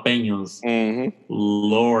jalapenos. Mm-hmm.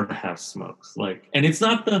 Lord have smokes. Like, and it's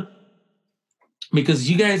not because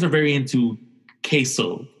you guys are very into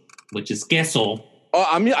queso, which is queso. Oh,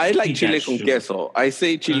 I mean, I like chile con queso. I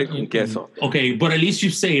say chile con queso. Okay, but at least you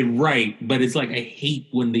say it right. But it's like I hate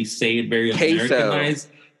when they say it very Americanized.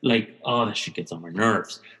 Like, oh, that shit gets on my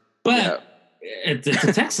nerves. But it's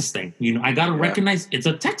a Texas thing. You know, I gotta recognize it's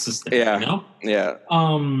a Texas thing. Yeah. You know? Yeah.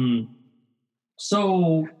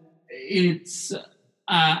 So it's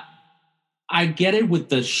I get it with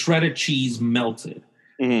the shredded cheese melted.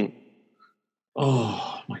 Mm-hmm.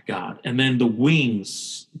 Oh my God. And then the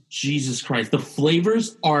wings, Jesus Christ. The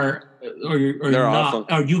flavors are not awesome.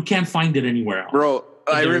 Or you can't find it anywhere else. Bro,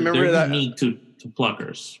 I remember that unique to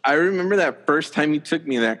Pluckers. I remember that first time you took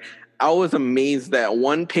me there. I was amazed that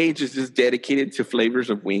one page is just dedicated to flavors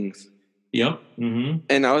of wings. Yep. Mm-hmm.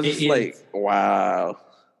 And I was just like, wow.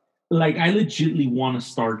 Like I legitimately want to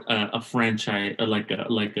start a franchise, like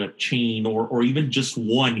a chain, or even just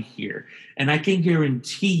one here. And I can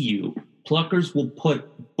guarantee you, Pluckers will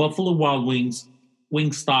put Buffalo Wild Wings,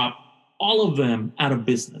 Wingstop, all of them out of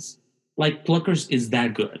business. Like Pluckers is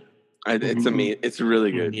that good. It's amazing. It's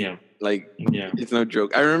really good. Yeah. Like, it's no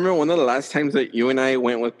joke. I remember one of the last times that you and I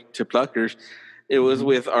went to Pluckers, it was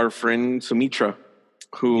with our friend Sumitra,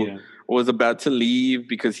 who was about to leave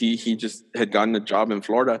because he just had gotten a job in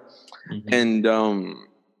Florida. Mm-hmm.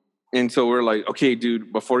 And so we're like, okay,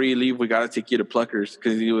 dude, before you leave, we got to take you to Pluckers.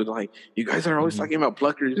 Because he was like, you guys are always talking about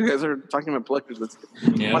Pluckers. You guys are talking about Pluckers.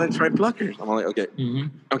 I want to try Pluckers. I'm like, okay. Mm-hmm.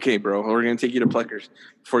 Okay, bro. We're going to take you to Pluckers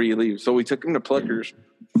before you leave. So we took him to Pluckers.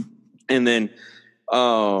 And then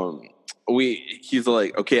he's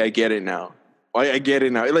like, okay, I get it now. I get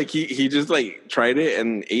it now. Like, he just, like, tried it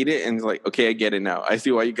and ate it. And he's like, okay, I get it now. I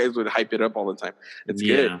see why you guys would hype it up all the time. It's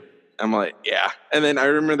good. I'm like, yeah. And then I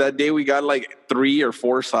remember that day we got like 3 or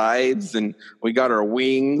 4 sides and we got our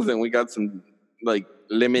wings and we got some like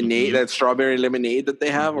lemonade, that strawberry lemonade that they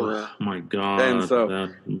have. Oh my God. And so,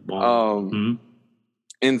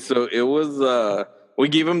 and so it was, we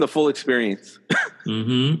gave him the full experience.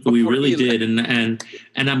 Mm-hmm. We really did. And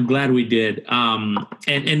I'm glad we did.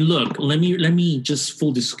 And look, let me just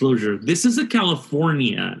full disclosure. This is a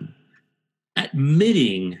Californian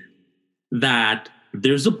admitting that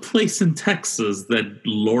there's a place in Texas that,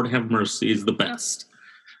 Lord have mercy, is the best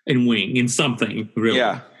in something, really.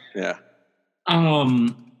 Yeah.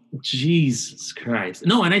 Jesus Christ.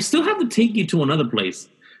 No, and I still have to take you to another place.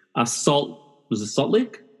 Was it Salt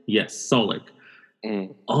Lake? Yes, Salt Lake.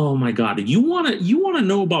 Mm. Oh my God. You wanna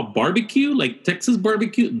know about barbecue, like Texas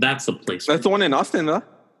barbecue? That's a place. That's the one in Austin, though.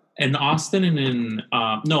 in Austin and in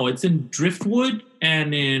no, it's in Driftwood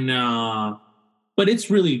and in but it's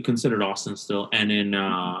really considered Austin still, and in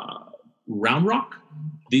Round Rock.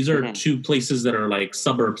 These are two places that are like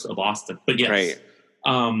suburbs of Austin. But yes, Right.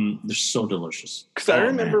 they're so delicious. Because I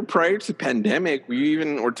remember prior to pandemic, we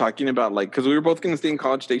even were talking about like, because we were both going to stay in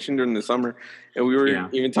College Station during the summer, and we were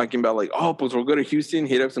even talking about like, oh, but we'll go to Houston,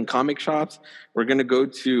 hit up some comic shops. We're going to go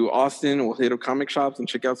to Austin, we'll hit up comic shops and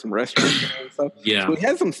check out some restaurants and stuff. Yeah, so we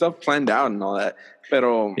had some stuff planned out and all that. But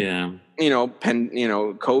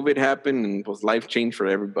COVID happened and was life changed for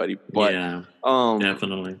everybody. But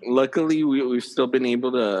definitely. Luckily, we've still been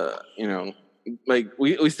able to, like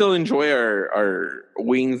we still enjoy our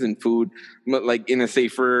wings and food, but like in a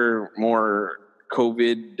safer, more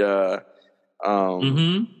COVID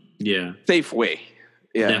safe way.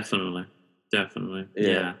 Yeah, definitely.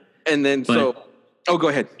 Yeah. And then go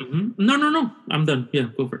ahead. No, I'm done. Yeah,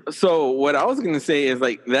 go for it. So what I was gonna say is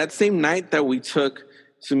like that same night that we took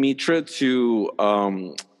Sumitra to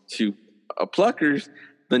Pluckers,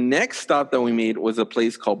 the next stop that we made was a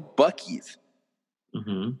place called Buc-ee's.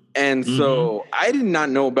 And so I did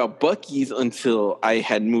not know about Buc-ee's until I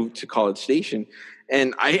had moved to College Station.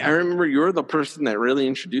 And I remember you're the person that really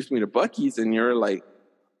introduced me to Buc-ee's, and you're like,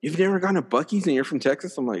 you've never gone to Buc-ee's and you're from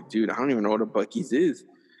Texas? I'm like, dude, I don't even know what a Buc-ee's is.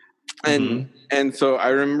 And so I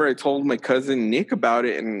remember I told my cousin Nick about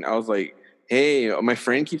it, and I was like, hey, my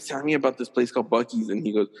friend keeps telling me about this place called Buc-ee's, and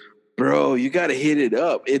he goes, bro, you got to hit it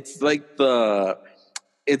up. It's like ¿cómo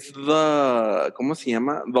se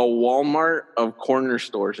llama? The Walmart of corner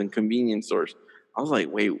stores and convenience stores. I was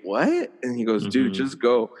like, wait, what? And he goes, dude, just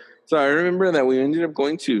go. So I remember that we ended up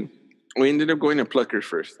going to Pluckers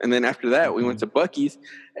first. And then after that, we went to Buc-ee's.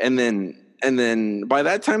 And then by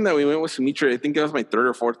that time that we went with Sumitra, I think it was my third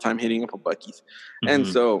or fourth time hitting up a Buc-ee's. And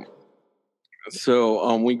so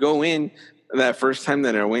we go in that first time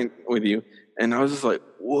that I went with you, and I was just like,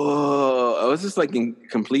 whoa. I was just like in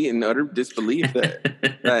complete and utter disbelief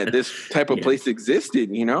that this type of place existed,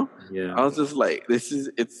 Yeah. I was just like,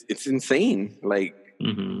 it's insane. Like,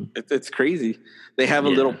 it's crazy. They have a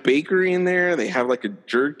little bakery in there. They have like a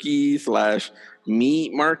jerky /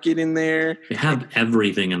 meat market in there. They have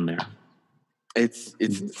everything in there. It's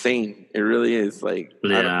insane. It really is. Like,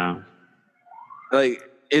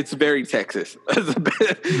 it's very Texas.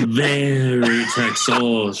 Very Texas.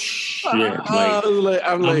 Oh shit! I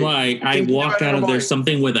walk out of there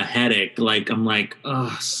something with a headache. Like I'm like,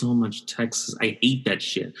 oh, so much Texas. I hate that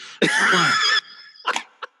shit.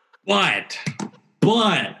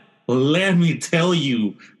 But let me tell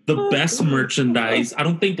you, the best merchandise. I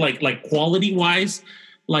don't think like quality wise,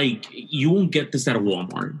 like you won't get this at a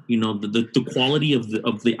Walmart. The quality of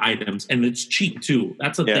the items, and it's cheap too.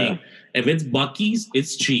 That's a thing. If it's Buc-ee's,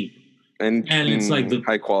 it's cheap, and it's like the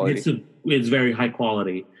high quality. It's very high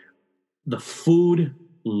quality. The food,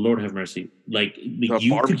 Lord have mercy. Like the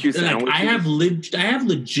barbecue sandwiches. I have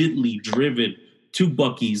legitly driven to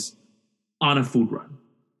Buc-ee's on a food run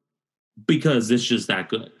because it's just that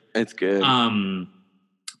good. It's good.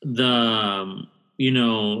 The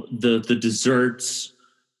desserts,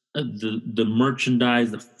 the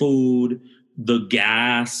merchandise, the food, the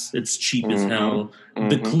gas, it's cheap as hell.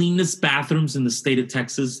 The cleanest bathrooms in the state of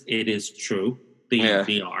Texas, it is true.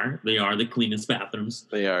 They are the cleanest bathrooms.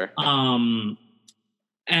 They are.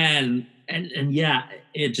 And yeah,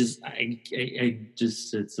 it just I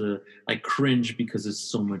cringe because there's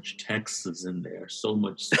so much Texas in there, so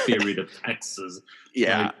much spirit of Texas.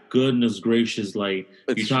 Yeah. Like, goodness gracious, like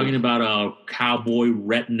you're talking about a cowboy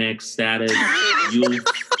redneck status, you'll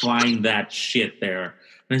find that shit there.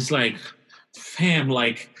 And it's like, fam,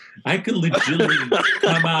 like I could legitimately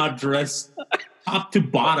come out dressed top to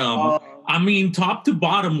bottom. I mean, top to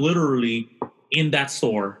bottom, literally in that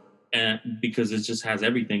store. And because it just has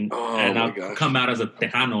everything, and I'll come out as a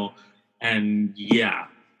Tejano, and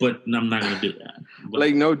but I'm not gonna do that. But,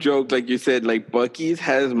 like, no joke, like you said, like Buc-ee's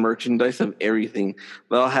has merchandise of everything.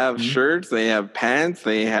 They'll have shirts, they have pants,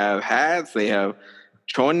 they have hats, they have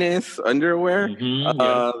chones, underwear,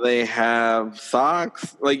 they have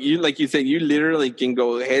socks. Like you said, you literally can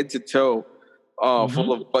go head to toe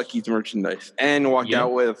full of Buc-ee's merchandise and walk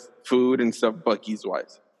out with food and stuff Buc-ee's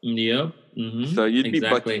wise. Yep. So you'd be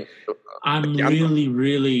Buc-ee's. I'm really,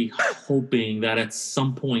 really hoping that at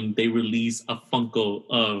some point they release a Funko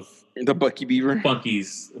of the Buc-ee Beaver.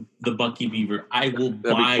 The Buc-ee Beaver. I will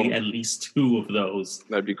buy at least 2 of those.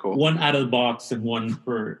 That'd be cool. One out of the box and one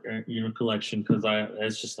for collection, because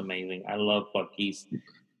it's just amazing. I love Buc-ee's,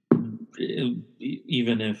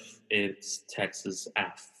 even if it's Texas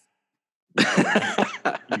F.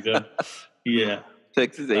 Yeah.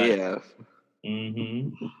 Texas AF.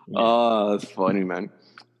 Oh, that's funny, man.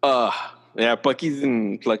 Uh, yeah, Bucky's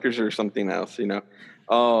and Pluckers are something else, you know.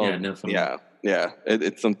 Yeah, definitely.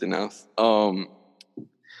 It's something else.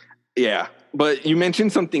 Yeah, but you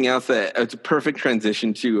mentioned something else that it's a perfect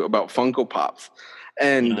transition to about Funko Pops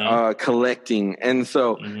and collecting. And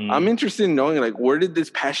so I'm interested in knowing, like, where did this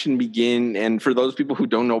passion begin? And for those people who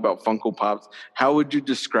don't know about Funko Pops, how would you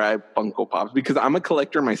describe Funko Pops? Because I'm a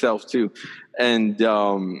collector myself too, and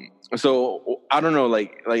so I don't know,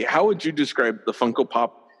 like how would you describe the Funko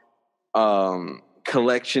Pop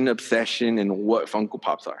collection obsession and what Funko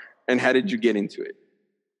Pops are, and how did you get into it?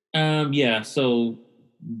 Yeah, so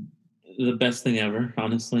the best thing ever,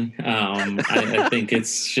 honestly. I think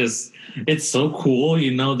it's so cool,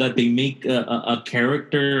 you know, that they make a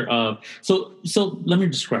character of. So let me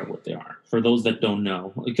describe what they are for those that don't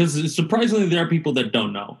know, because surprisingly there are people that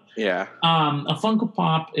don't know. Yeah. A Funko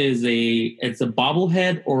Pop is it's a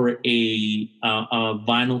bobblehead or a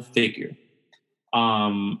vinyl figure.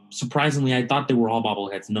 Surprisingly, I thought they were all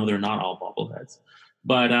bobbleheads. No, they're not all bobbleheads.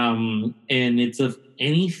 But and it's of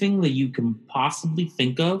anything that you can possibly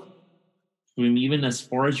think of, I mean, even as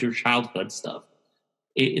far as your childhood stuff,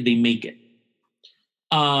 they make it.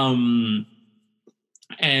 And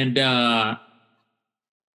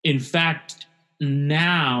in fact,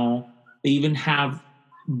 now they even have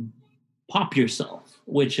Pop Yourself,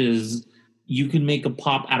 which is you can make a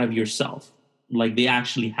pop out of yourself. Like they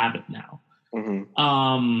actually have it now.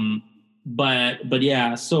 But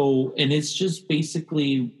yeah, so, and it's just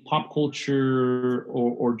basically pop culture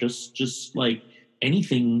or just like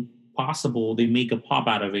anything possible, they make a pop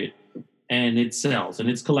out of it and it sells, and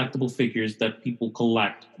it's collectible figures that people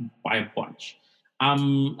collect by a bunch.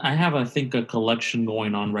 I have, I think, a collection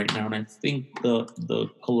going on right now, and I think the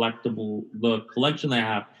collection that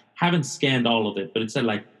I haven't scanned all of it, but it's at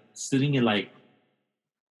like sitting at like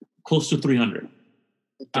close to 300.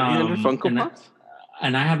 300 Funko Pops?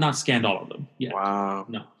 And I have not scanned all of them yet. Wow.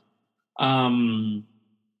 No.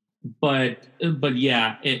 But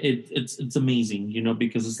yeah, it's amazing, you know,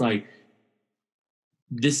 because it's like,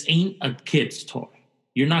 this ain't a kid's toy.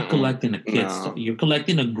 You're not collecting a kid's toy. You're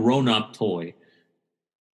collecting a grown-up toy.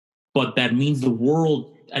 But that means the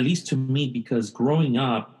world, at least to me, because growing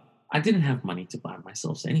up, I didn't have money to buy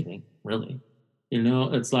myself anything, really. You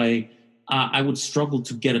know, it's like I would struggle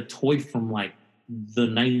to get a toy from like the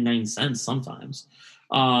 99 cents sometimes.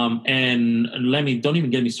 And don't even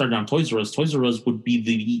get me started on Toys R Us. Toys R Us would be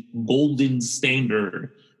the golden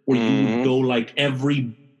standard where you would go like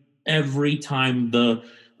every time the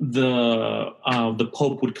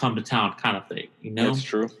Pope would come to town, kind of thing, you know? That's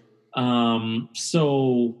true.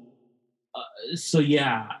 So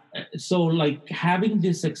yeah, so like having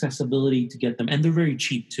this accessibility to get them, and they're very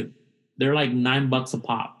cheap too. They're like $9 a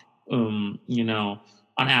pop, you know,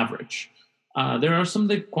 on average. There are some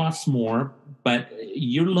that cost more, but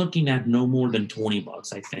you're looking at no more than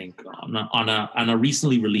 $20, I think, on a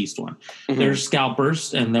recently released one. There's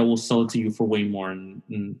scalpers, and they will sell it to you for way more.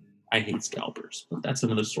 And I hate scalpers, but that's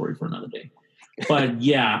another story for another day. But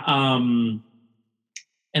yeah,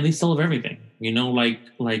 and they sell of everything, you know,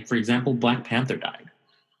 like for example, Black Panther died.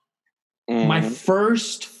 My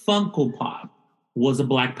first Funko Pop was a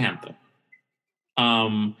Black Panther.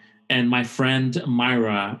 And my friend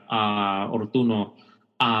Myra Ortuno,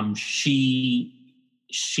 she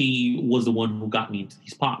was the one who got me into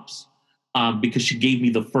these pops, because she gave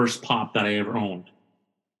me the first pop that I ever owned,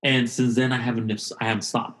 and since then I haven't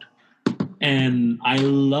stopped. And I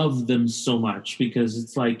love them so much because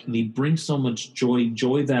it's like they bring so much joy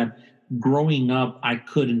that growing up I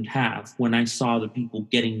couldn't have when I saw the people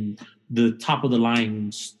getting the top of the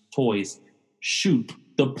line toys. Shoot,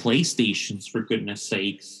 the PlayStations, for goodness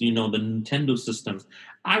sakes, you know, the Nintendo systems.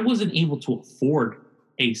 I wasn't able to afford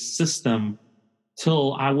a system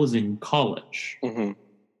till I was in college.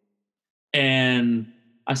 And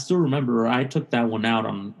I still remember I took that one out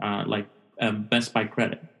on Best Buy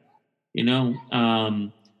credit, you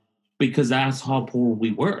know, because that's how poor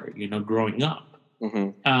we were, you know, growing up.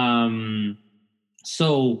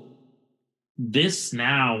 So this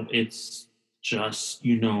now, it's just,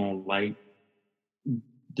 you know, like,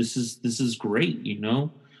 this is great, you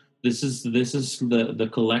know. This is the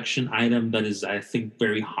collection item that is, I think,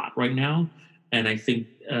 very hot right now. And I think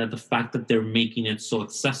the fact that they're making it so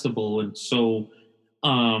accessible and so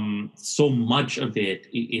much of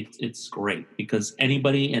it's great, because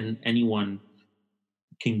anybody and anyone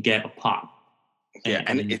can get a pop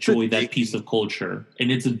and enjoy that piece of culture. And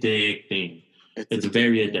it's addicting. It's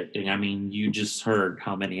very addicting. I mean, you just heard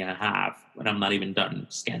how many I have, but I'm not even done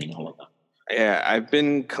scanning all of them. Yeah, I've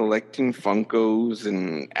been collecting Funkos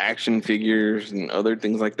and action figures and other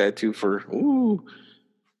things like that too for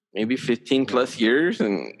maybe 15 plus years,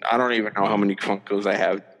 and I don't even know how many Funkos I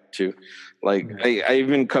have too. Like I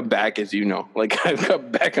even cut back, as you know. Like I've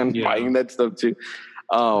cut back on buying that stuff too.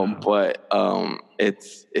 But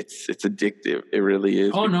it's addictive. It really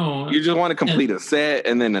is. Oh no, you just want to complete a set,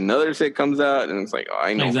 and then another set comes out, and it's like, oh,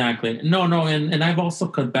 I know exactly. No, and I've also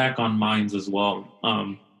cut back on mines as well.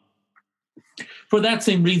 For that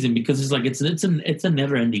same reason, because it's like it's a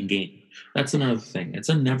never ending game. That's another thing. It's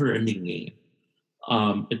a never ending game.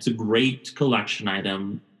 It's a great collection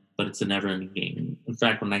item, but it's a never ending game. In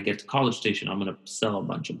fact, when I get to College Station, I'm gonna sell a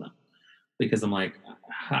bunch of them because I'm like,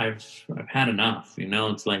 I've had enough.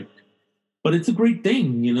 It's like, but it's a great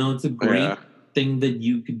thing. It's a great thing that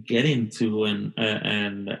you could get into, and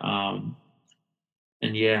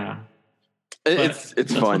yeah, it's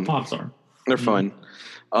fun. What pops are. They're fun.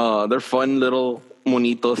 They're fun little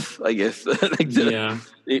monitos, I guess.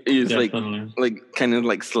 It's definitely. like kind of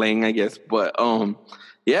like slang, I guess. But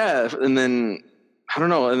yeah, and then I don't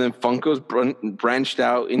know, and then Funko's branched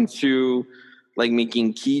out into like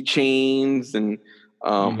making keychains and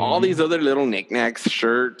all these other little knickknacks,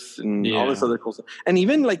 shirts, and all this other cool stuff. And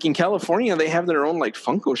even like in California, they have their own like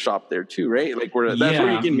Funko shop there too, right? Like that's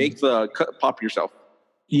where you can make the pop yourself.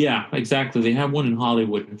 Yeah, exactly. They have one in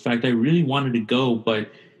Hollywood. In fact, I really wanted to go, but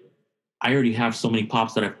I already have so many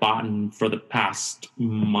pops that I've bought for the past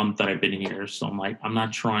month that I've been here. So I'm like, I'm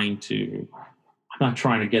not trying to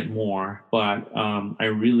get more, but I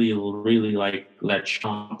really, really like that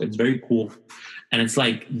shop. It's very cool. And it's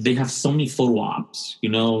like they have so many photo ops,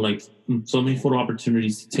 like so many photo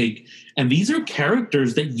opportunities to take. And these are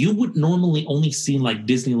characters that you would normally only see in like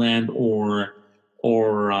Disneyland or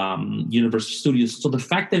Universal Studios. So the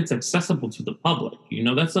fact that it's accessible to the public,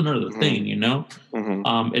 that's another thing,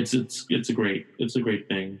 it's a great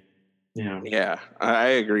thing. Yeah, I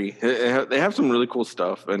agree. They have some really cool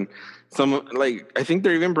stuff, and some like I think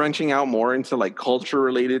they're even branching out more into like culture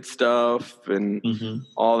related stuff and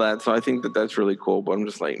all that. So I think that's really cool. But I'm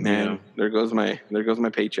just like, man, there goes my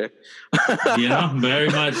paycheck. Yeah, very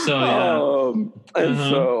much so. Yeah, and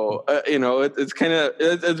so it's kind of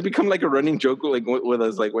it's become like a running joke with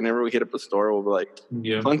us. Like whenever we hit up a store, we'll be like,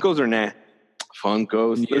 Funkos or nah?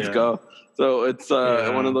 Funkos, let's go. So it's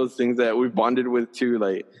one of those things that we've bonded with too.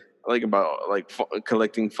 Like about like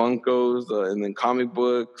collecting Funkos and then comic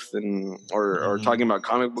books and or talking about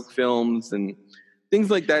comic book films and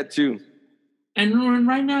things like that too. And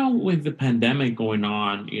right now with the pandemic going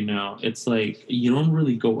on, it's like you don't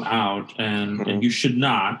really go out and you should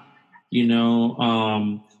not,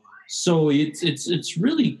 so it's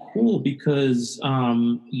really cool because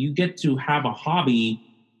you get to have a hobby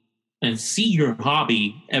and see your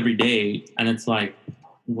hobby every day, and it's like,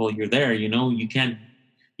 well, you're there,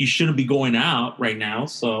 you shouldn't be going out right now.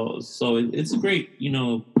 So it's a great,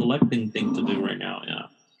 collecting thing to do right now. Yeah.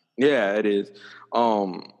 Yeah, it is.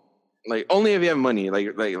 Like only if you have money, like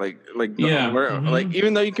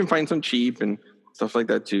even though you can find some cheap and stuff like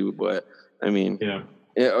that too. But I mean,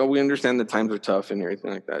 we understand the times are tough and everything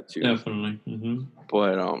like that too. Definitely.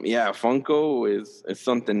 But Funko is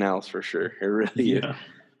something else for sure. It really is.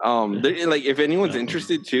 Like if anyone's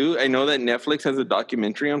interested too, I know that Netflix has a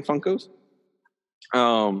documentary on Funkos.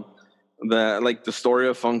 The story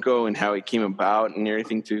of Funko and how it came about and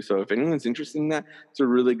everything too. So if anyone's interested in that, it's a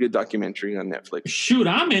really good documentary on Netflix. Shoot,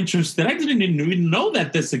 I'm interested. I didn't even know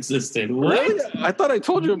that this that. What? Really? I thought I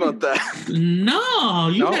told you about that. No,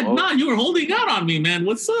 you had not. You were holding out on me, man.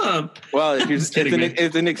 What's up? Well,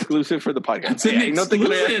 it's an exclusive for the podcast. It's an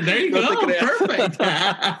exclusive. There you go. Perfect.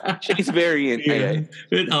 Chase variant. Yeah.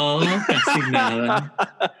 Casi nada.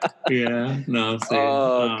 Yeah. No.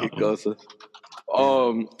 Oh, qué cosa.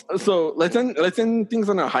 So let's end things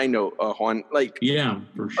on a high note, Juan. Like, yeah,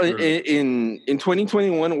 for sure. In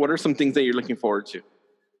 2021, what are some things that you're looking forward to?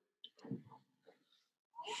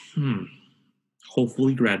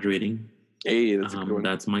 Hopefully graduating. Hey, that's a good one.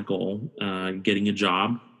 That's my goal. Getting a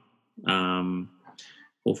job.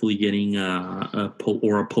 Hopefully getting a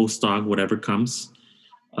postdoc, whatever comes,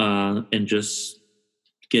 and just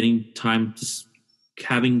having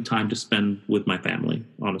time to spend with my family.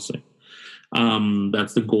 Honestly,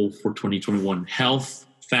 that's the goal for 2021: health,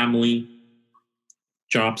 family,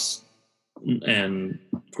 jobs, and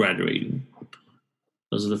graduating.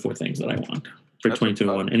 Those are the 4 things that I want for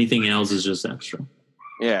 2021. Anything else is just extra.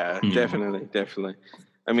 Yeah, definitely.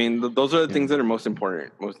 I mean, those are the things that are most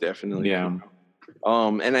important, most definitely. Yeah.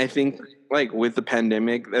 And I think, like, with the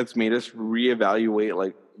pandemic, that's made us reevaluate,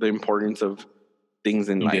 like, the importance of things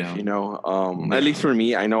in life, At least for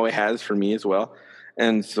me, I know it has for me as well.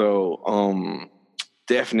 And so,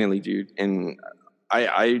 definitely, dude. And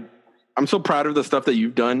I I'm so proud of the stuff that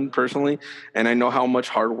you've done personally, and I know how much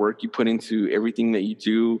hard work you put into everything that you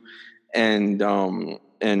do. And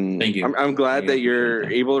Thank you. I'm glad that you're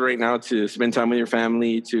able right now to spend time with your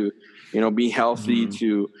family, to, you know, be healthy,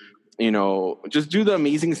 to, you know, just do the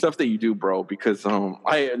amazing stuff that you do, bro. Because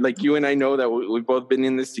I, like, you and I know that we've both been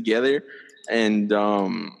in this together, and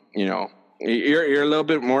you know, you're a little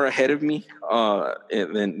bit more ahead of me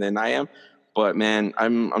than I am. But man,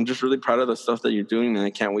 I'm just really proud of the stuff that you're doing, and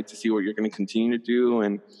I can't wait to see what you're going to continue to do,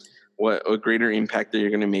 and what a greater impact that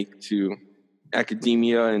you're going to make to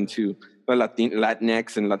academia and to the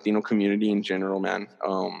Latinx and Latino community in general, man.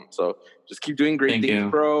 So just keep doing great things,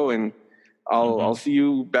 bro. And I'll see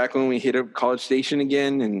you back when we hit up College Station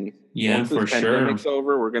again. And once the pandemic's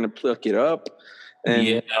over, we're going to pluck it up.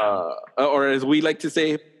 And or as we like to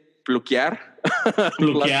say, pluquear.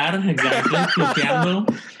 Pluquear, exactly. Pluqueando.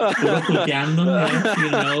 Pluqueando, yes,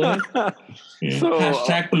 you know it. Yeah. So,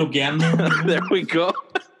 hashtag pluqueando. There we go.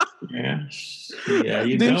 Yeah,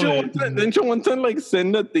 you didn't you one time like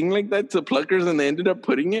send a thing like that to pluckers and they ended up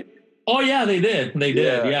putting it? Oh yeah, they did.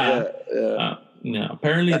 Yeah.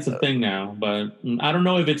 Apparently it's a thing now, but I don't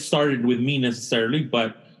know if it started with me necessarily.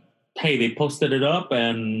 But hey, they posted it up,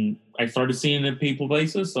 and I started seeing it people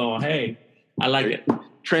places. So hey, I like it.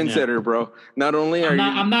 Trendsetter, bro. Not only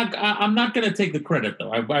I'm not gonna take the credit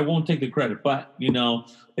though. I won't take the credit, but you know,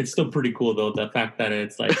 it's still pretty cool though. The fact that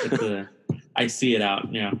it's like I see it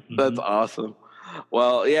out. Yeah, that's awesome.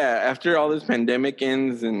 Well, yeah. After all this pandemic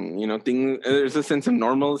ends, and you know, there's a sense of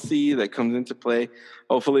normalcy that comes into play.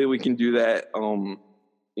 Hopefully, we can do that.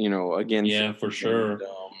 You know, again. Yeah, for sure.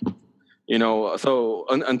 And, you know, so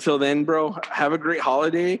until then, bro, have a great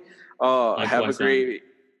holiday. Have a great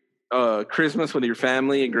Christmas with your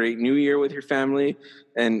family, a great New Year with your family,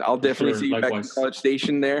 and I'll definitely see you back at College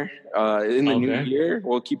Station there in the new year.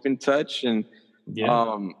 We'll keep in touch. And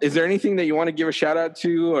is there anything that you want to give a shout out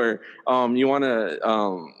to, or you want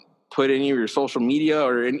to put any of your social media,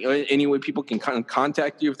 or any way people can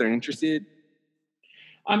contact you if they're interested?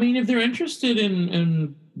 I mean, if they're interested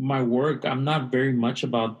in my work, I'm not very much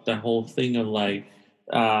about the whole thing of like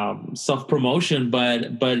self-promotion,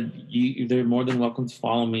 but they're more than welcome to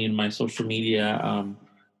follow me in my social media.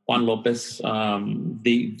 Juan Lopez.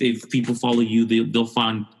 If people follow you, they'll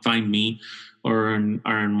find me, or in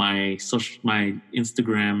my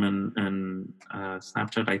Instagram and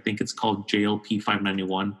Snapchat. I think it's called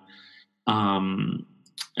JLP591. And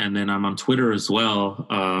then I'm on Twitter as well.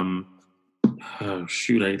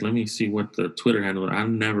 Let me see what the Twitter handle is. I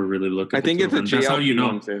never really look at I think it's a JLP. That's how you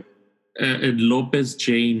know. Lopez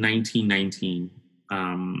J 1919.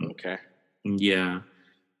 Okay. Yeah.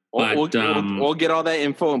 We'll get all that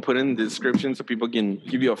info and put it in the description so people can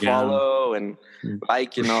give you a follow and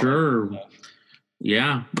like and all. Sure.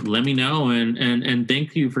 Yeah. Let me know, and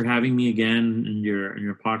thank you for having me again in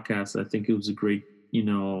your podcast. I think it was a great,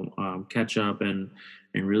 catch up and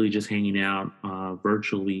really just hanging out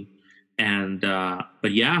virtually. And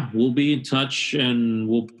but yeah, we'll be in touch, and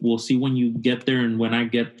we'll see when you get there and when I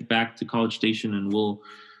get back to College Station, and we'll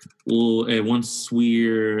once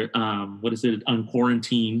we're on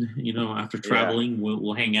quarantine, after traveling,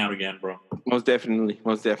 we'll hang out again, bro. Most definitely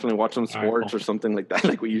watch some sports or something like that,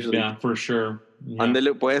 like we usually. Yeah, for sure. Yeah.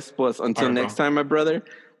 Andale pues until next time, my brother.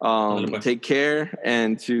 Take care,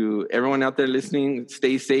 and to everyone out there listening,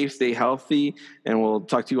 stay safe, stay healthy, and we'll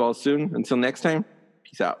talk to you all soon. Until next time,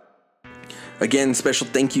 peace out. Again, special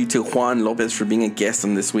thank you to Juan Lopez for being a guest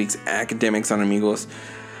on this week's Academics on Amigos.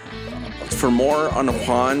 For more on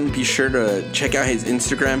Juan, be sure to check out his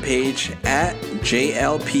Instagram page at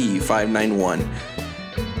JLP591.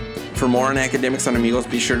 For more on Academics on Amigos,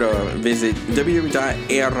 be sure to visit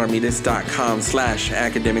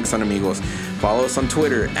www.arramirez.com/Academics on Amigos. Follow us on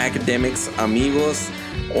Twitter, Academics Amigos,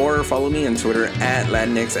 or follow me on Twitter at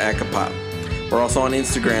LatinxAcapop. We're also on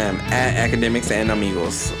Instagram at Academics and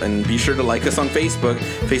Amigos. And be sure to like us on Facebook,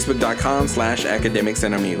 facebook.com/Academics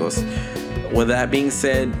and Amigos. With that being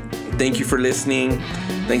said, thank you for listening.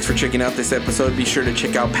 Thanks for checking out this episode. Be sure to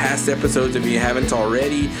check out past episodes if you haven't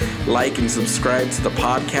already. Like and subscribe to the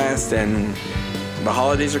podcast. And the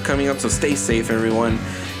holidays are coming up, so stay safe, everyone.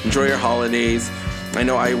 Enjoy your holidays. I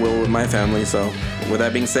know I will with my family. So with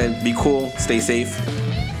that being said, be cool, stay safe,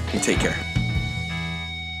 and take care.